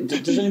don't we see?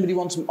 Does anybody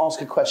want to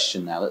ask a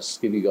question now? Let's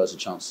give you guys a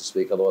chance to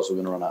speak. Otherwise, we're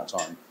going to run out of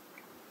time.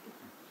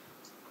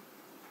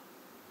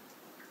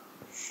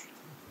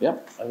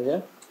 Yep, over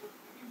here.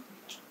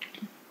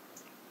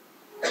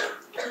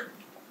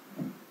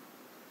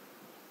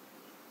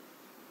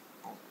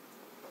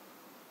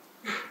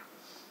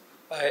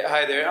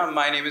 Hi there,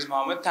 my name is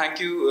Mohammed. Thank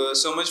you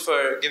so much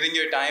for giving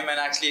your time and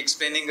actually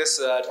explaining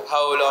us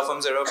how law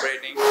firms are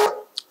operating.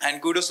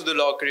 And kudos to the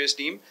Law Careers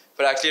team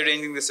for actually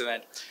arranging this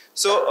event.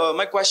 So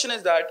my question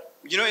is that,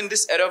 in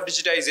this era of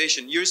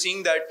digitization, you're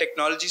seeing that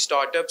technology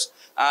startups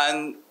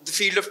and the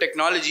field of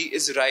technology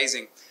is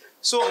rising.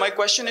 So my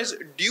question is,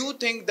 do you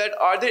think that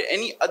are there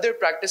any other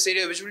practice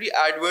areas which will be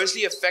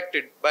adversely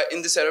affected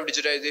in this era of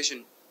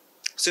digitization?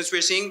 Since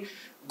we're seeing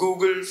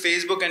Google,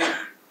 Facebook, and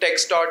tech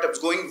startups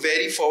going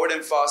very forward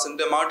and fast, and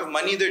the amount of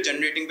money they're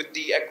generating with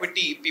the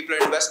equity people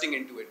are investing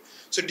into it.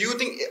 So do you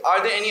think,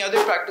 are there any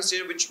other practice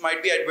areas which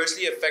might be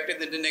adversely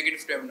affected in the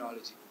negative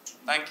terminology?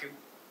 Thank you.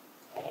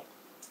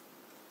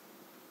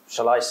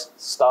 Shall I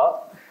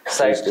start?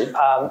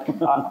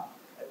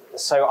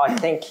 So I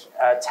think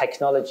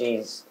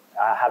technologies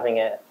are having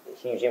a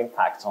huge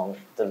impact on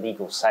the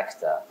legal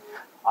sector.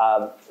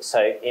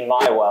 So in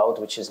my world,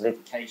 which is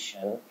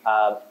litigation,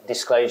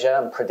 disclosure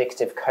and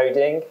predictive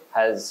coding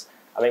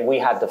we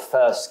had the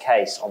first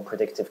case on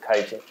predictive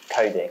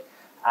coding,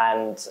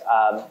 and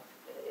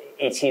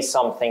it is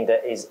something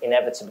that is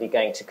inevitably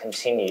going to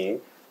continue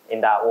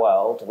in that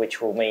world,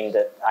 which will mean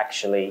that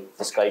actually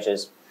disclosure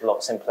is a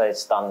lot simpler.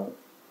 It's done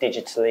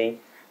digitally.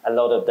 A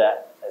lot of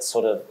the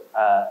sort of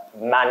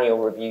manual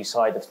review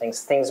side of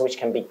things which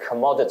can be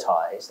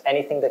commoditized,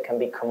 anything that can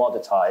be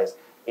commoditized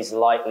is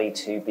likely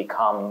to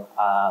become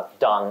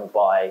done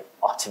by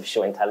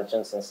artificial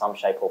intelligence in some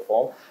shape or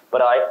form.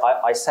 But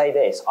I say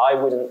this, I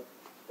wouldn't,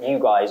 you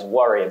guys,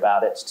 worry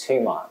about it too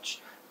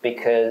much,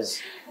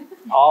 because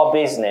our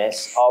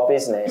business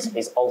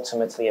is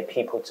ultimately a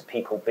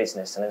people-to-people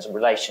business, and it's a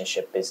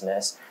relationship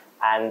business.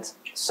 And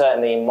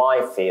certainly in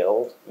my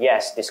field,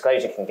 yes,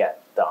 disclosure can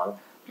get done,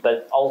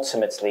 but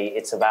ultimately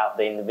it's about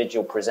the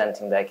individual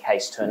presenting their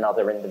case to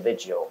another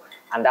individual.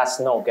 And that's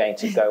not going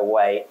to go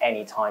away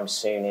anytime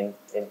soon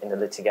in the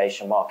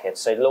litigation market.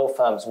 So law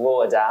firms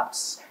will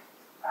adapt.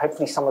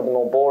 Hopefully some of the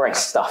more boring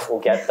stuff will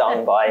get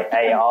done by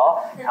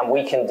AR, and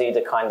we can do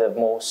the kind of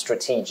more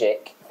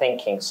strategic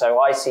thinking. So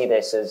I see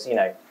this as,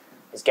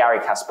 as Gary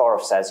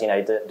Kasparov says,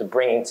 the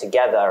bringing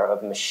together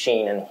of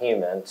machine and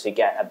human to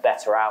get a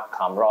better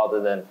outcome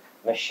rather than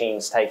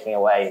machines taking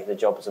away the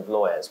jobs of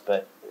lawyers.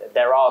 But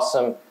there are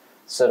some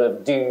sort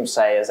of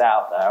doomsayers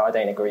out there. I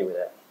don't agree with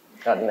it.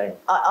 I don't know.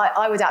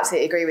 I would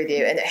absolutely agree with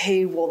you. And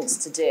who wants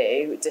to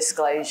do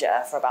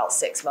disclosure for about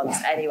 6 months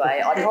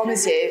anyway? I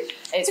promise you,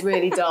 it's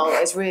really dull.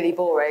 It's really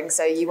boring.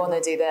 So you want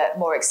to do the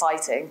more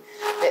exciting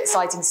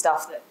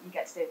stuff that you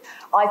get to do.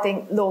 I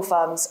think law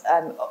firms,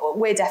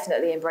 we're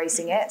definitely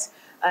embracing it.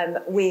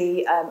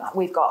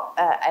 We've got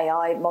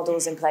AI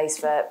models in place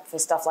for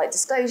stuff like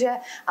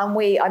disclosure.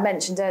 And I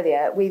mentioned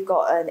earlier, we've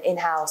got an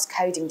in-house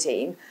coding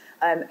team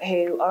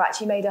who are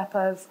actually made up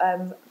of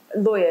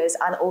lawyers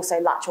and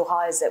also lateral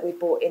hires that we've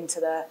brought into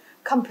the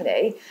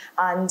company,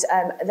 and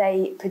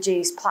they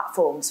produce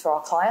platforms for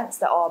our clients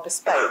that are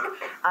bespoke,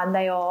 and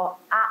they are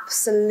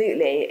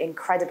absolutely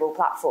incredible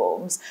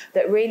platforms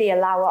that really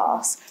allow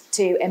us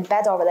to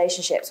embed our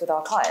relationships with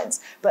our clients,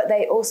 but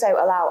they also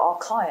allow our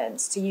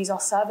clients to use our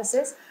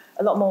services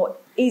a lot more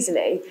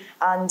easily.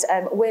 And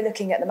we're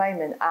looking at the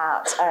moment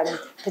at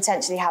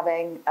potentially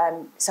having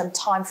some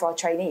time for our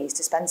trainees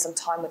to spend some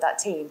time with that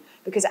team,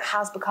 because it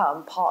has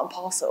become part and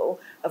parcel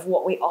of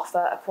what we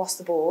offer across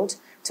the board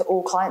to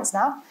all clients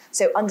now.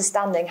 So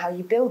understanding how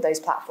you build those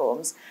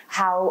platforms,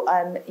 how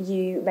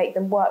you make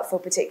them work for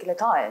particular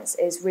clients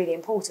is really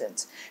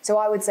important. So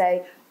I would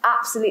say,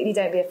 absolutely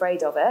don't be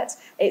afraid of it.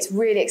 It's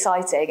really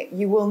exciting.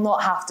 You will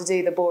not have to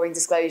do the boring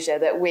disclosure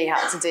that we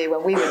had to do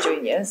when we were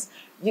juniors.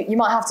 You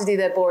might have to do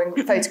the boring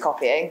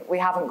photocopying. We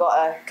haven't got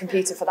a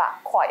computer for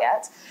that quite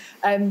yet.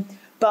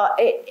 But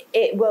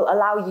it will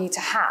allow you to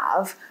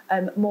have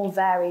more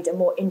varied and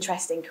more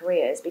interesting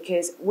careers,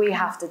 because we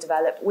have to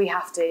develop, we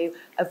have to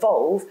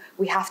evolve,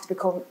 we have to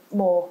become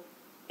more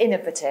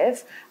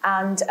innovative,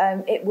 and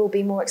it will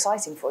be more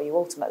exciting for you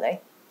ultimately.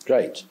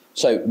 Great.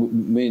 So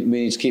we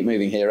need to keep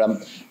moving here.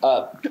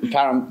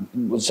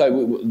 Parham,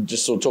 so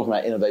just sort of talking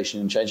about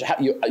innovation and change.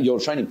 You're a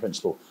training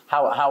principal.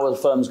 How are the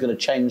firms going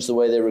to change the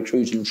way they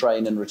recruit and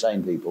train and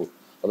retain people?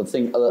 We're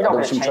not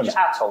going to change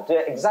at all. Do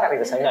it exactly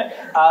the same.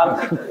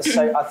 No.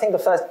 So I think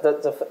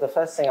the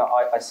first thing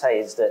I say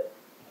is that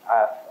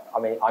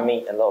I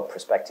meet a lot of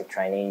prospective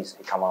trainees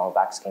who come on our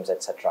back schemes,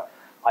 etc.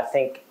 I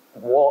think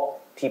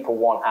what people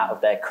want out of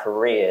their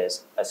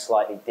careers are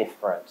slightly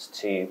different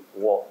to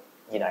what,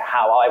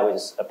 how I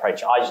was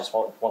approaching. I just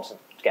wanted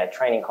to get a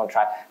training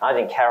contract. I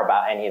didn't care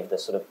about any of the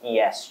sort of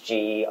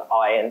ESG,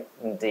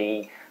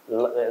 IND,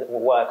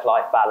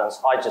 work-life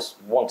balance. I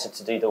just wanted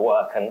to do the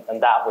work,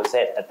 and that was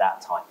it at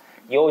that time.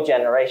 Your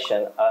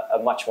generation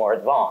are much more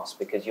advanced,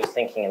 because you're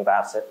thinking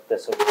about it, the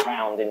sort of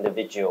round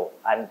individual.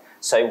 And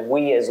so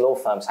we as law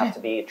firms have to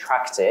be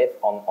attractive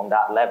on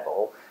that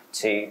level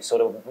to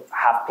sort of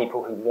have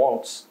people who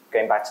want,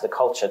 going back to the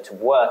culture, to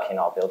work in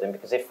our building.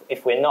 Because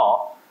if we're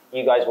not,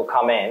 you guys will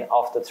come in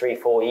after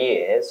 3-4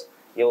 years,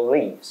 you'll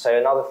leave. So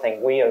another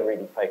thing we are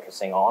really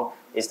focusing on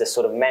is the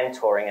sort of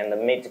mentoring and the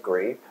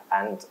mid-group,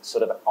 and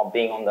sort of on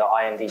being on the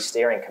IND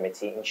steering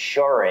committee,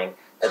 ensuring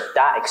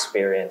that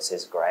experience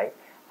is great.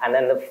 And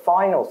then the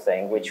final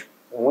thing, which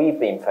we've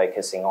been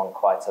focusing on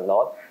quite a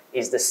lot,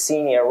 is the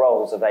senior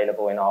roles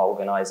available in our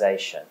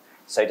organisation.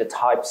 So the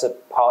types of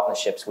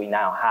partnerships we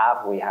now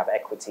have, we have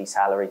equity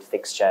salaried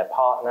fixed share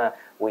partner,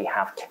 we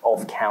have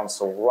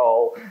off-council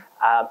role.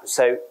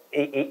 So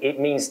it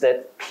means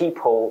that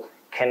people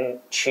can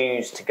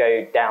choose to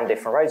go down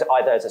different roads,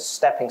 either as a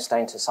stepping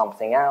stone to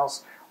something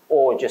else,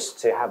 or just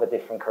to have a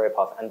different career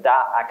path. And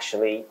that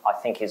actually, I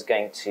think, is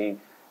going to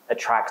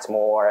attract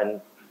more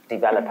and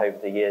develop over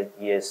the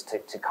years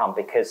to come,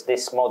 because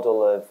this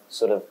model of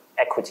sort of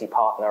equity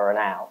partner and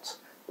out,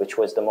 which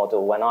was the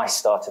model when I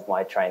started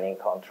my training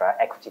contract,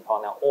 equity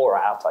partner or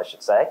out, I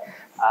should say,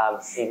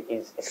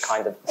 is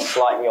kind of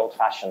slightly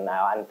old-fashioned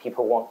now, and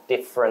people want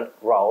different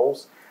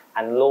roles,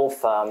 and law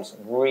firms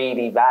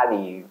really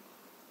value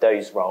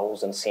those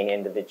roles and senior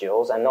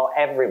individuals, and not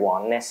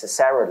everyone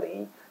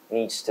necessarily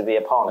needs to be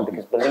a partner,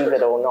 because believe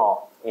it or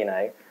not, you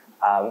know,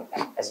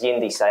 as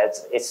Yindi said,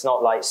 it's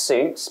not like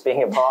Suits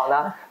being a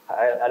partner.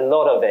 A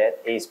lot of it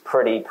is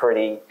pretty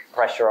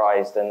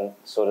pressurized and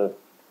sort of,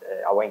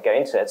 I won't go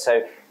into it.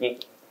 So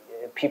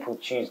people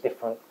choose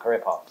different career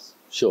paths.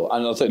 Sure,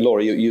 and I think,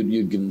 Laura,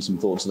 you've given some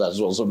thought to that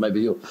as well, so maybe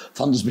your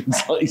fund's been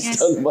slightly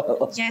stolen by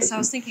that. Yes, I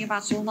was thinking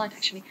about it all night,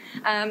 actually.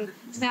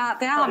 There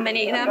are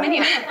many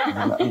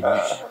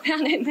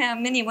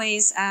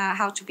ways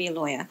how to be a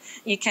lawyer.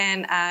 You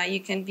can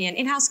be an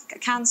in-house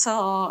counsel,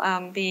 or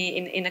be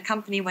in a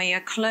company where you're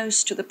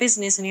close to the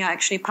business and you're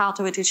actually part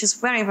of it, which is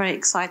very, very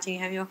exciting. You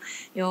have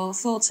your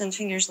thoughts and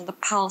fingers on the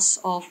pulse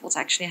of what's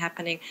actually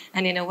happening,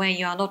 and in a way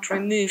you are not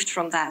removed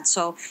from that.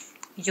 So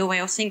your way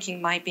of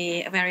thinking might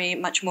be very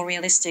much more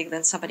realistic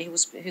than somebody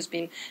who's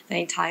been their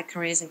entire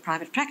careers in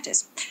private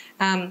practice.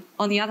 On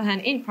the other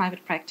hand, in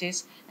private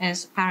practice,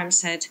 as Parham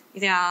said,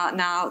 there are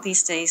now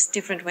these days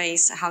different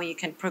ways how you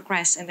can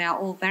progress, and they are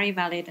all very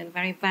valid and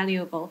very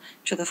valuable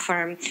to the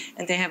firm,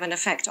 and they have an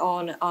effect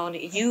on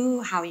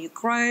you, how you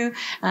grow,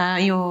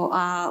 your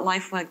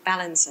life-work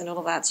balance and all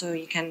of that. So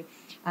you can,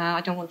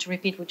 I don't want to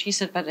repeat what she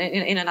said, but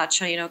in a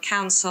nutshell, you know,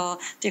 counsel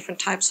different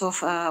types of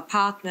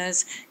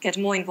partners, get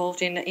more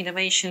involved in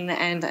innovation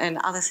and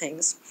other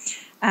things.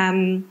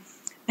 And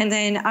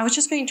then I was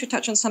just going to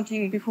touch on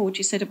something before what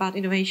you said about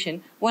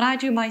innovation. What I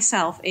do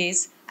myself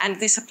is, and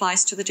this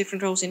applies to the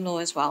different roles in law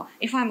as well,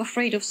 if I'm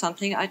afraid of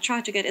something, I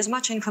try to get as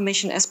much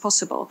information as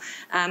possible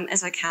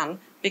as I can,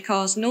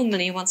 because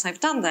normally once I've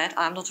done that,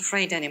 I'm not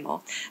afraid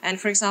anymore. And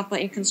for example,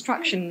 in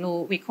construction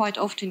law, we quite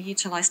often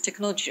utilize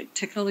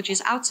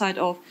technologies outside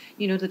of,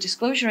 you know, the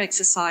disclosure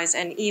exercise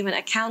and even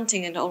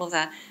accounting and all of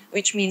that,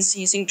 which means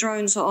using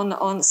drones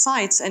on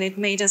sites, and it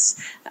made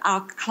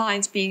our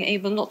clients being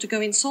able not to go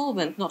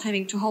insolvent, not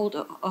having to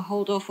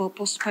hold off or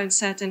postpone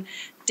certain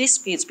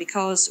disputes,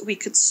 because we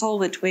could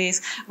solve it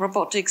with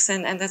robotics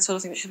and that sort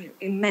of thing, which is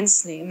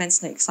immensely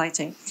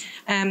exciting.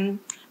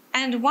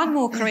 And one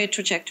more career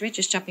trajectory,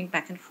 just jumping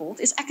back and forth,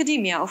 is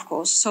academia, of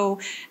course. So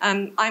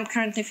I'm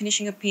currently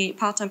finishing a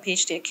part-time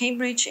PhD at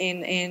Cambridge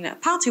in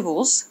party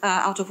walls,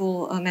 out of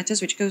all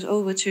matters, which goes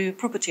over to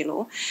property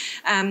law.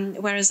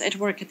 Whereas at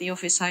work at the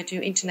office, I do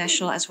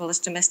international as well as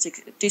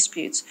domestic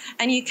disputes.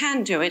 And you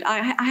can do it.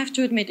 I have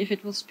to admit, if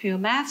it was pure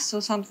maths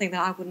or something,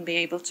 that I wouldn't be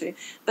able to.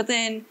 But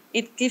then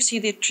it gives you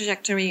the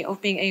trajectory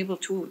of being able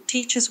to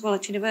teach as well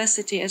at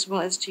university, as well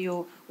as to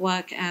your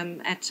work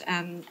at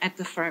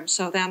the firm.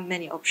 So there are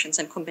many options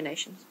and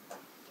combinations.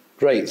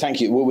 Great, thank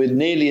you. Well, we're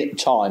nearly at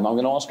time. I'm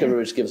going to ask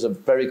everybody to give us a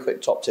very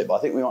quick top tip. I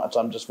think we might have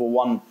time just for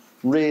one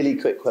really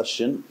quick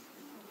question.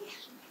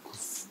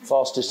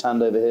 Fastest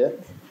hand over here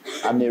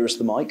and nearest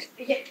the mic.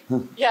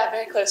 Yeah,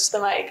 very close to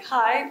the mic.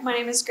 Hi, my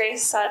name is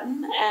Grace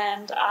Sutton,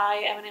 and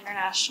I am an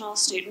international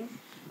student,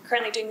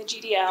 currently doing the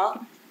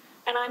GDL,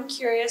 and I'm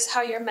curious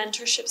how your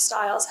mentorship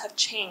styles have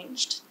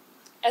changed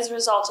as a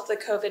result of the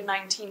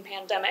COVID-19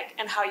 pandemic,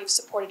 and how you've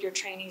supported your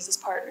trainees as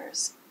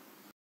partners.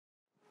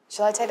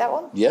 Shall I take that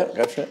one? Yeah,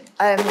 go for it.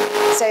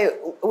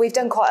 So we've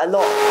done quite a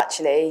lot,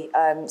 actually,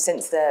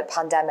 since the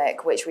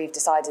pandemic, which we've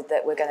decided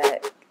that we're going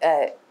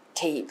to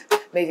keep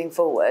moving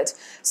forward.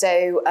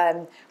 So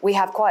we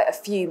have quite a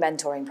few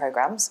mentoring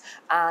programs,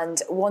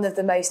 and one of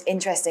the most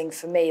interesting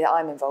for me that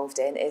I'm involved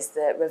in is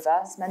the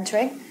reverse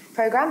mentoring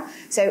program.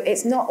 So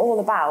it's not all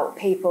about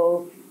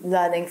people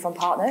learning from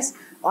partners.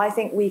 I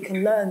think we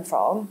can learn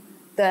from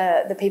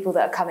the people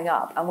that are coming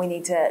up, and we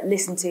need to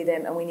listen to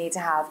them, and we need to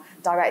have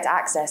direct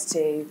access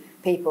to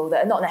people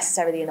that are not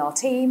necessarily in our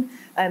team,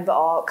 but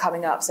are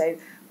coming up. So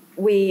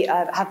we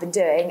have been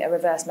doing a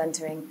reverse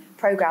mentoring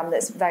program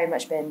that's very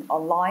much been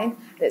online,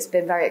 that's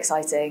been very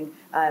exciting,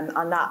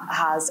 and that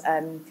has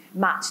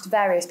matched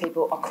various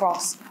people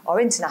across our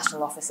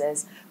international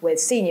offices with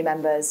senior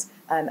members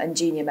and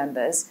junior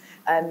members.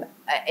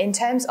 In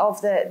terms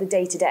of the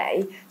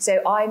day-to-day,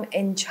 so I'm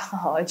in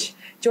charge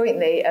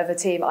jointly of a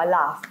team, I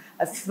laugh,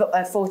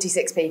 of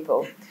 46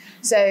 people.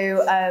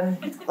 So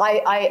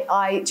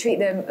I treat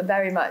them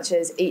very much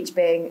as each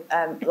being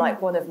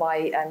like one of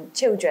my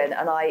children,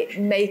 and I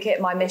make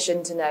it my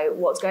mission to know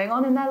what's going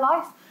on in their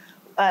life,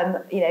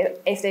 you know,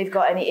 if they've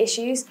got any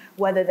issues,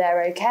 whether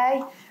they're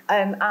okay,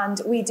 and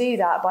we do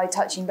that by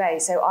touching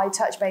base. So I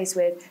touch base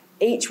with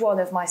each one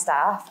of my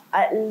staff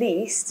at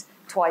least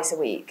twice a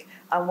week.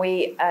 And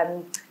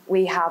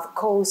we have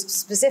calls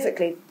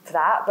specifically for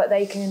that, but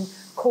they can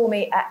call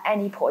me at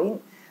any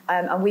point,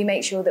 and we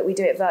make sure that we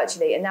do it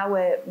virtually. And now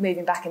we're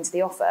moving back into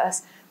the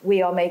office.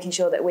 We are making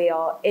sure that we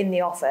are in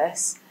the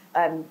office,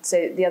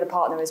 so the other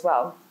partner as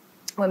well.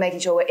 We're making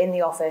sure we're in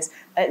the office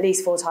at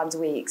least 4 times a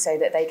week so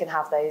that they can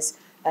have those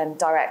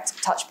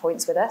direct touch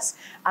points with us.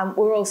 And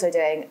we're also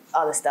doing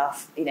other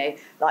stuff,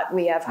 like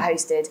we have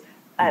hosted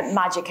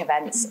magic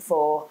events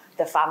for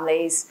the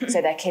families,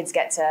 so their kids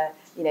get to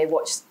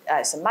watch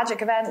some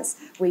magic events.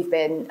 We've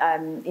been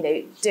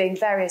doing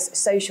various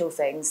social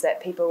things that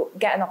people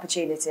get an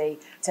opportunity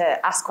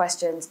to ask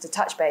questions, to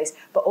touch base,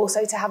 but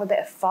also to have a bit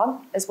of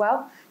fun as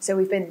well. So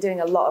we've been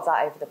doing a lot of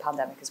that over the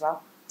pandemic as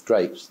well.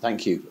 Great,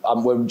 thank you.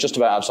 We're just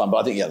about out of time, but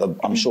I think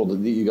I'm sure that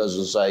you guys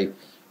will say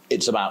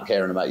it's about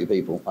caring about your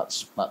people.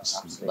 That's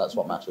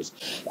what matters.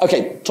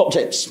 Okay, top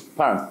tips,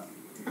 Parham.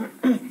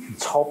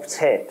 Top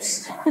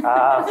tips.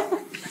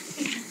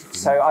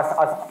 So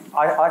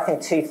I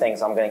think 2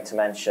 things I'm going to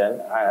mention.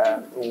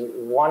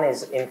 One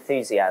is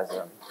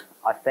enthusiasm.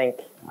 I think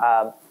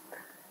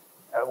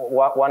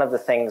one of the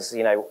things,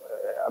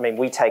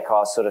 we take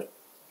our sort of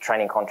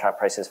training contract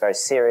process very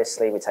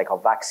seriously. We take our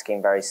VAC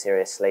scheme very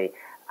seriously.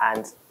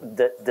 And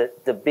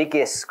the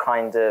biggest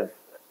kind of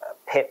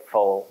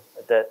pitfall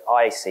that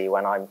I see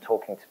when I'm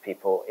talking to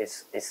people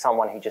is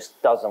someone who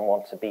just doesn't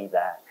want to be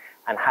there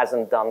and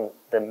hasn't done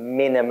the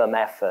minimum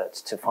effort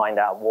to find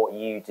out what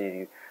you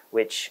do,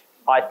 which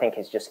I think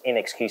is just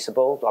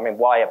inexcusable. I mean,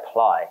 why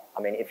apply?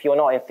 I mean, if you're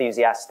not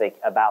enthusiastic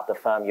about the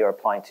firm you're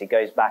applying to, it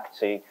goes back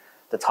to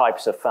the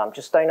types of firm,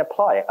 just don't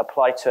apply.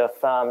 Apply to a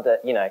firm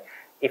that,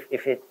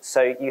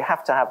 so you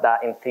have to have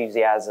that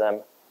enthusiasm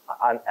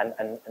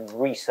and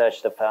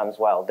research the firms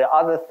well. The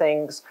other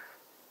things,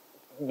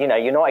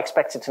 you're not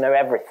expected to know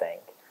everything,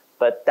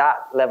 but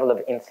that level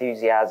of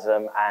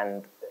enthusiasm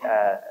and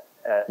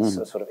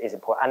sort of is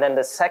important. And then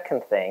the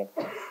second thing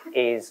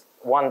is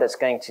one that's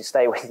going to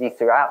stay with you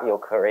throughout your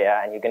career,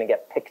 and you're going to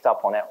get picked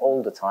up on it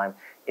all the time,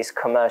 is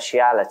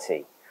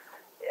commerciality.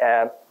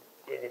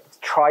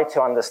 Try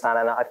to understand,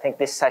 and I think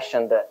this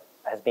session that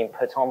has been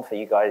put on for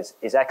you guys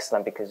is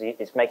excellent because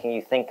it's making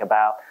you think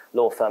about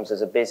law firms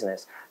as a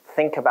business.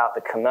 Think about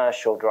the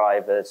commercial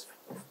drivers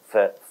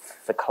for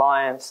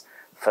clients,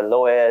 for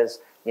lawyers,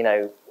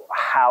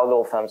 how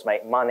law firms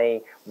make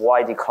money,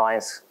 why do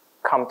clients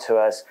come to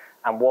us,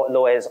 and what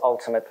lawyers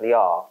ultimately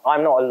are.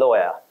 I'm not a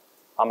lawyer.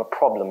 I'm a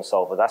problem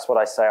solver. That's what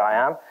I say I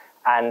am.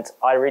 And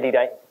I really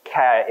don't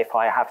care if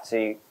I have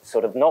to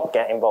sort of not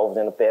get involved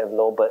in a bit of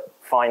law, but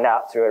find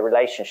out through a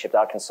relationship that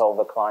I can solve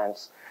a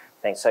client's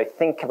thing. So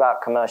think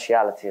about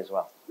commerciality as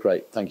well.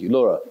 Great, thank you.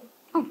 Laura?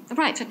 Oh,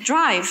 right,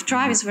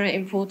 drive is very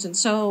important.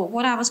 So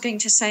what I was going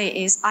to say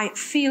is I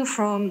feel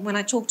from when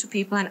I talk to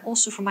people and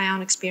also from my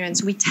own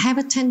experience, we have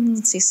a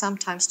tendency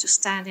sometimes to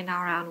stand in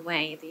our own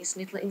way, these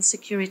little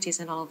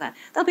insecurities and all of that.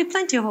 There'll be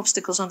plenty of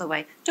obstacles on the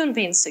way. Don't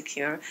be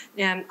insecure.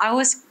 I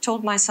always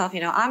told myself,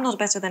 I'm not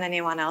better than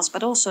anyone else,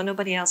 but also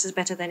nobody else is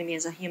better than me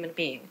as a human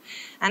being.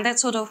 And that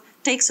sort of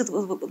takes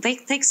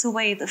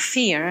away the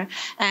fear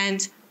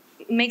and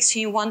makes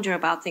you wonder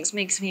about things,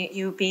 makes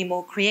you be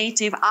more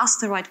creative, ask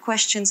the right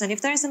questions. And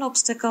if there is an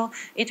obstacle,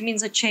 it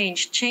means a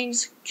change.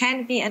 Change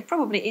can be and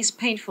probably is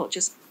painful.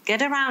 Just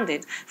get around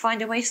it,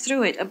 find a way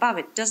through it, above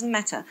it, doesn't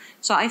matter.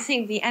 So I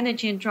think the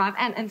energy and drive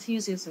and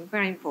enthusiasm,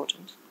 very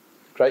important.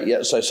 Great,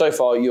 yeah. So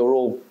far you're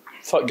all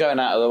going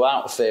out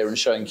without fear and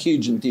showing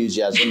huge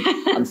enthusiasm.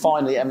 And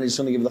finally, Emily's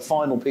going to give the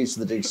final piece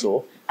of the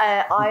jigsaw.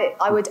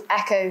 I would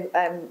echo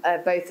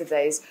both of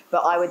those,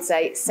 but I would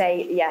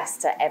say yes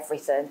to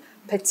everything,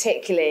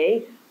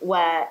 particularly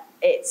where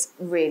it's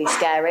really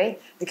scary,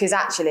 because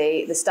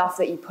actually the stuff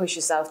that you push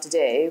yourself to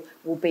do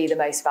will be the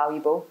most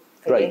valuable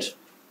for you. Great.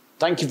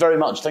 Thank you very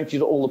much. Thank you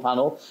to all the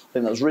panel. I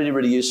think that was really,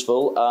 really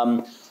useful.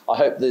 I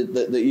hope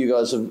that you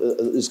guys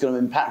is going to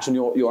impact on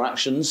your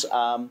actions.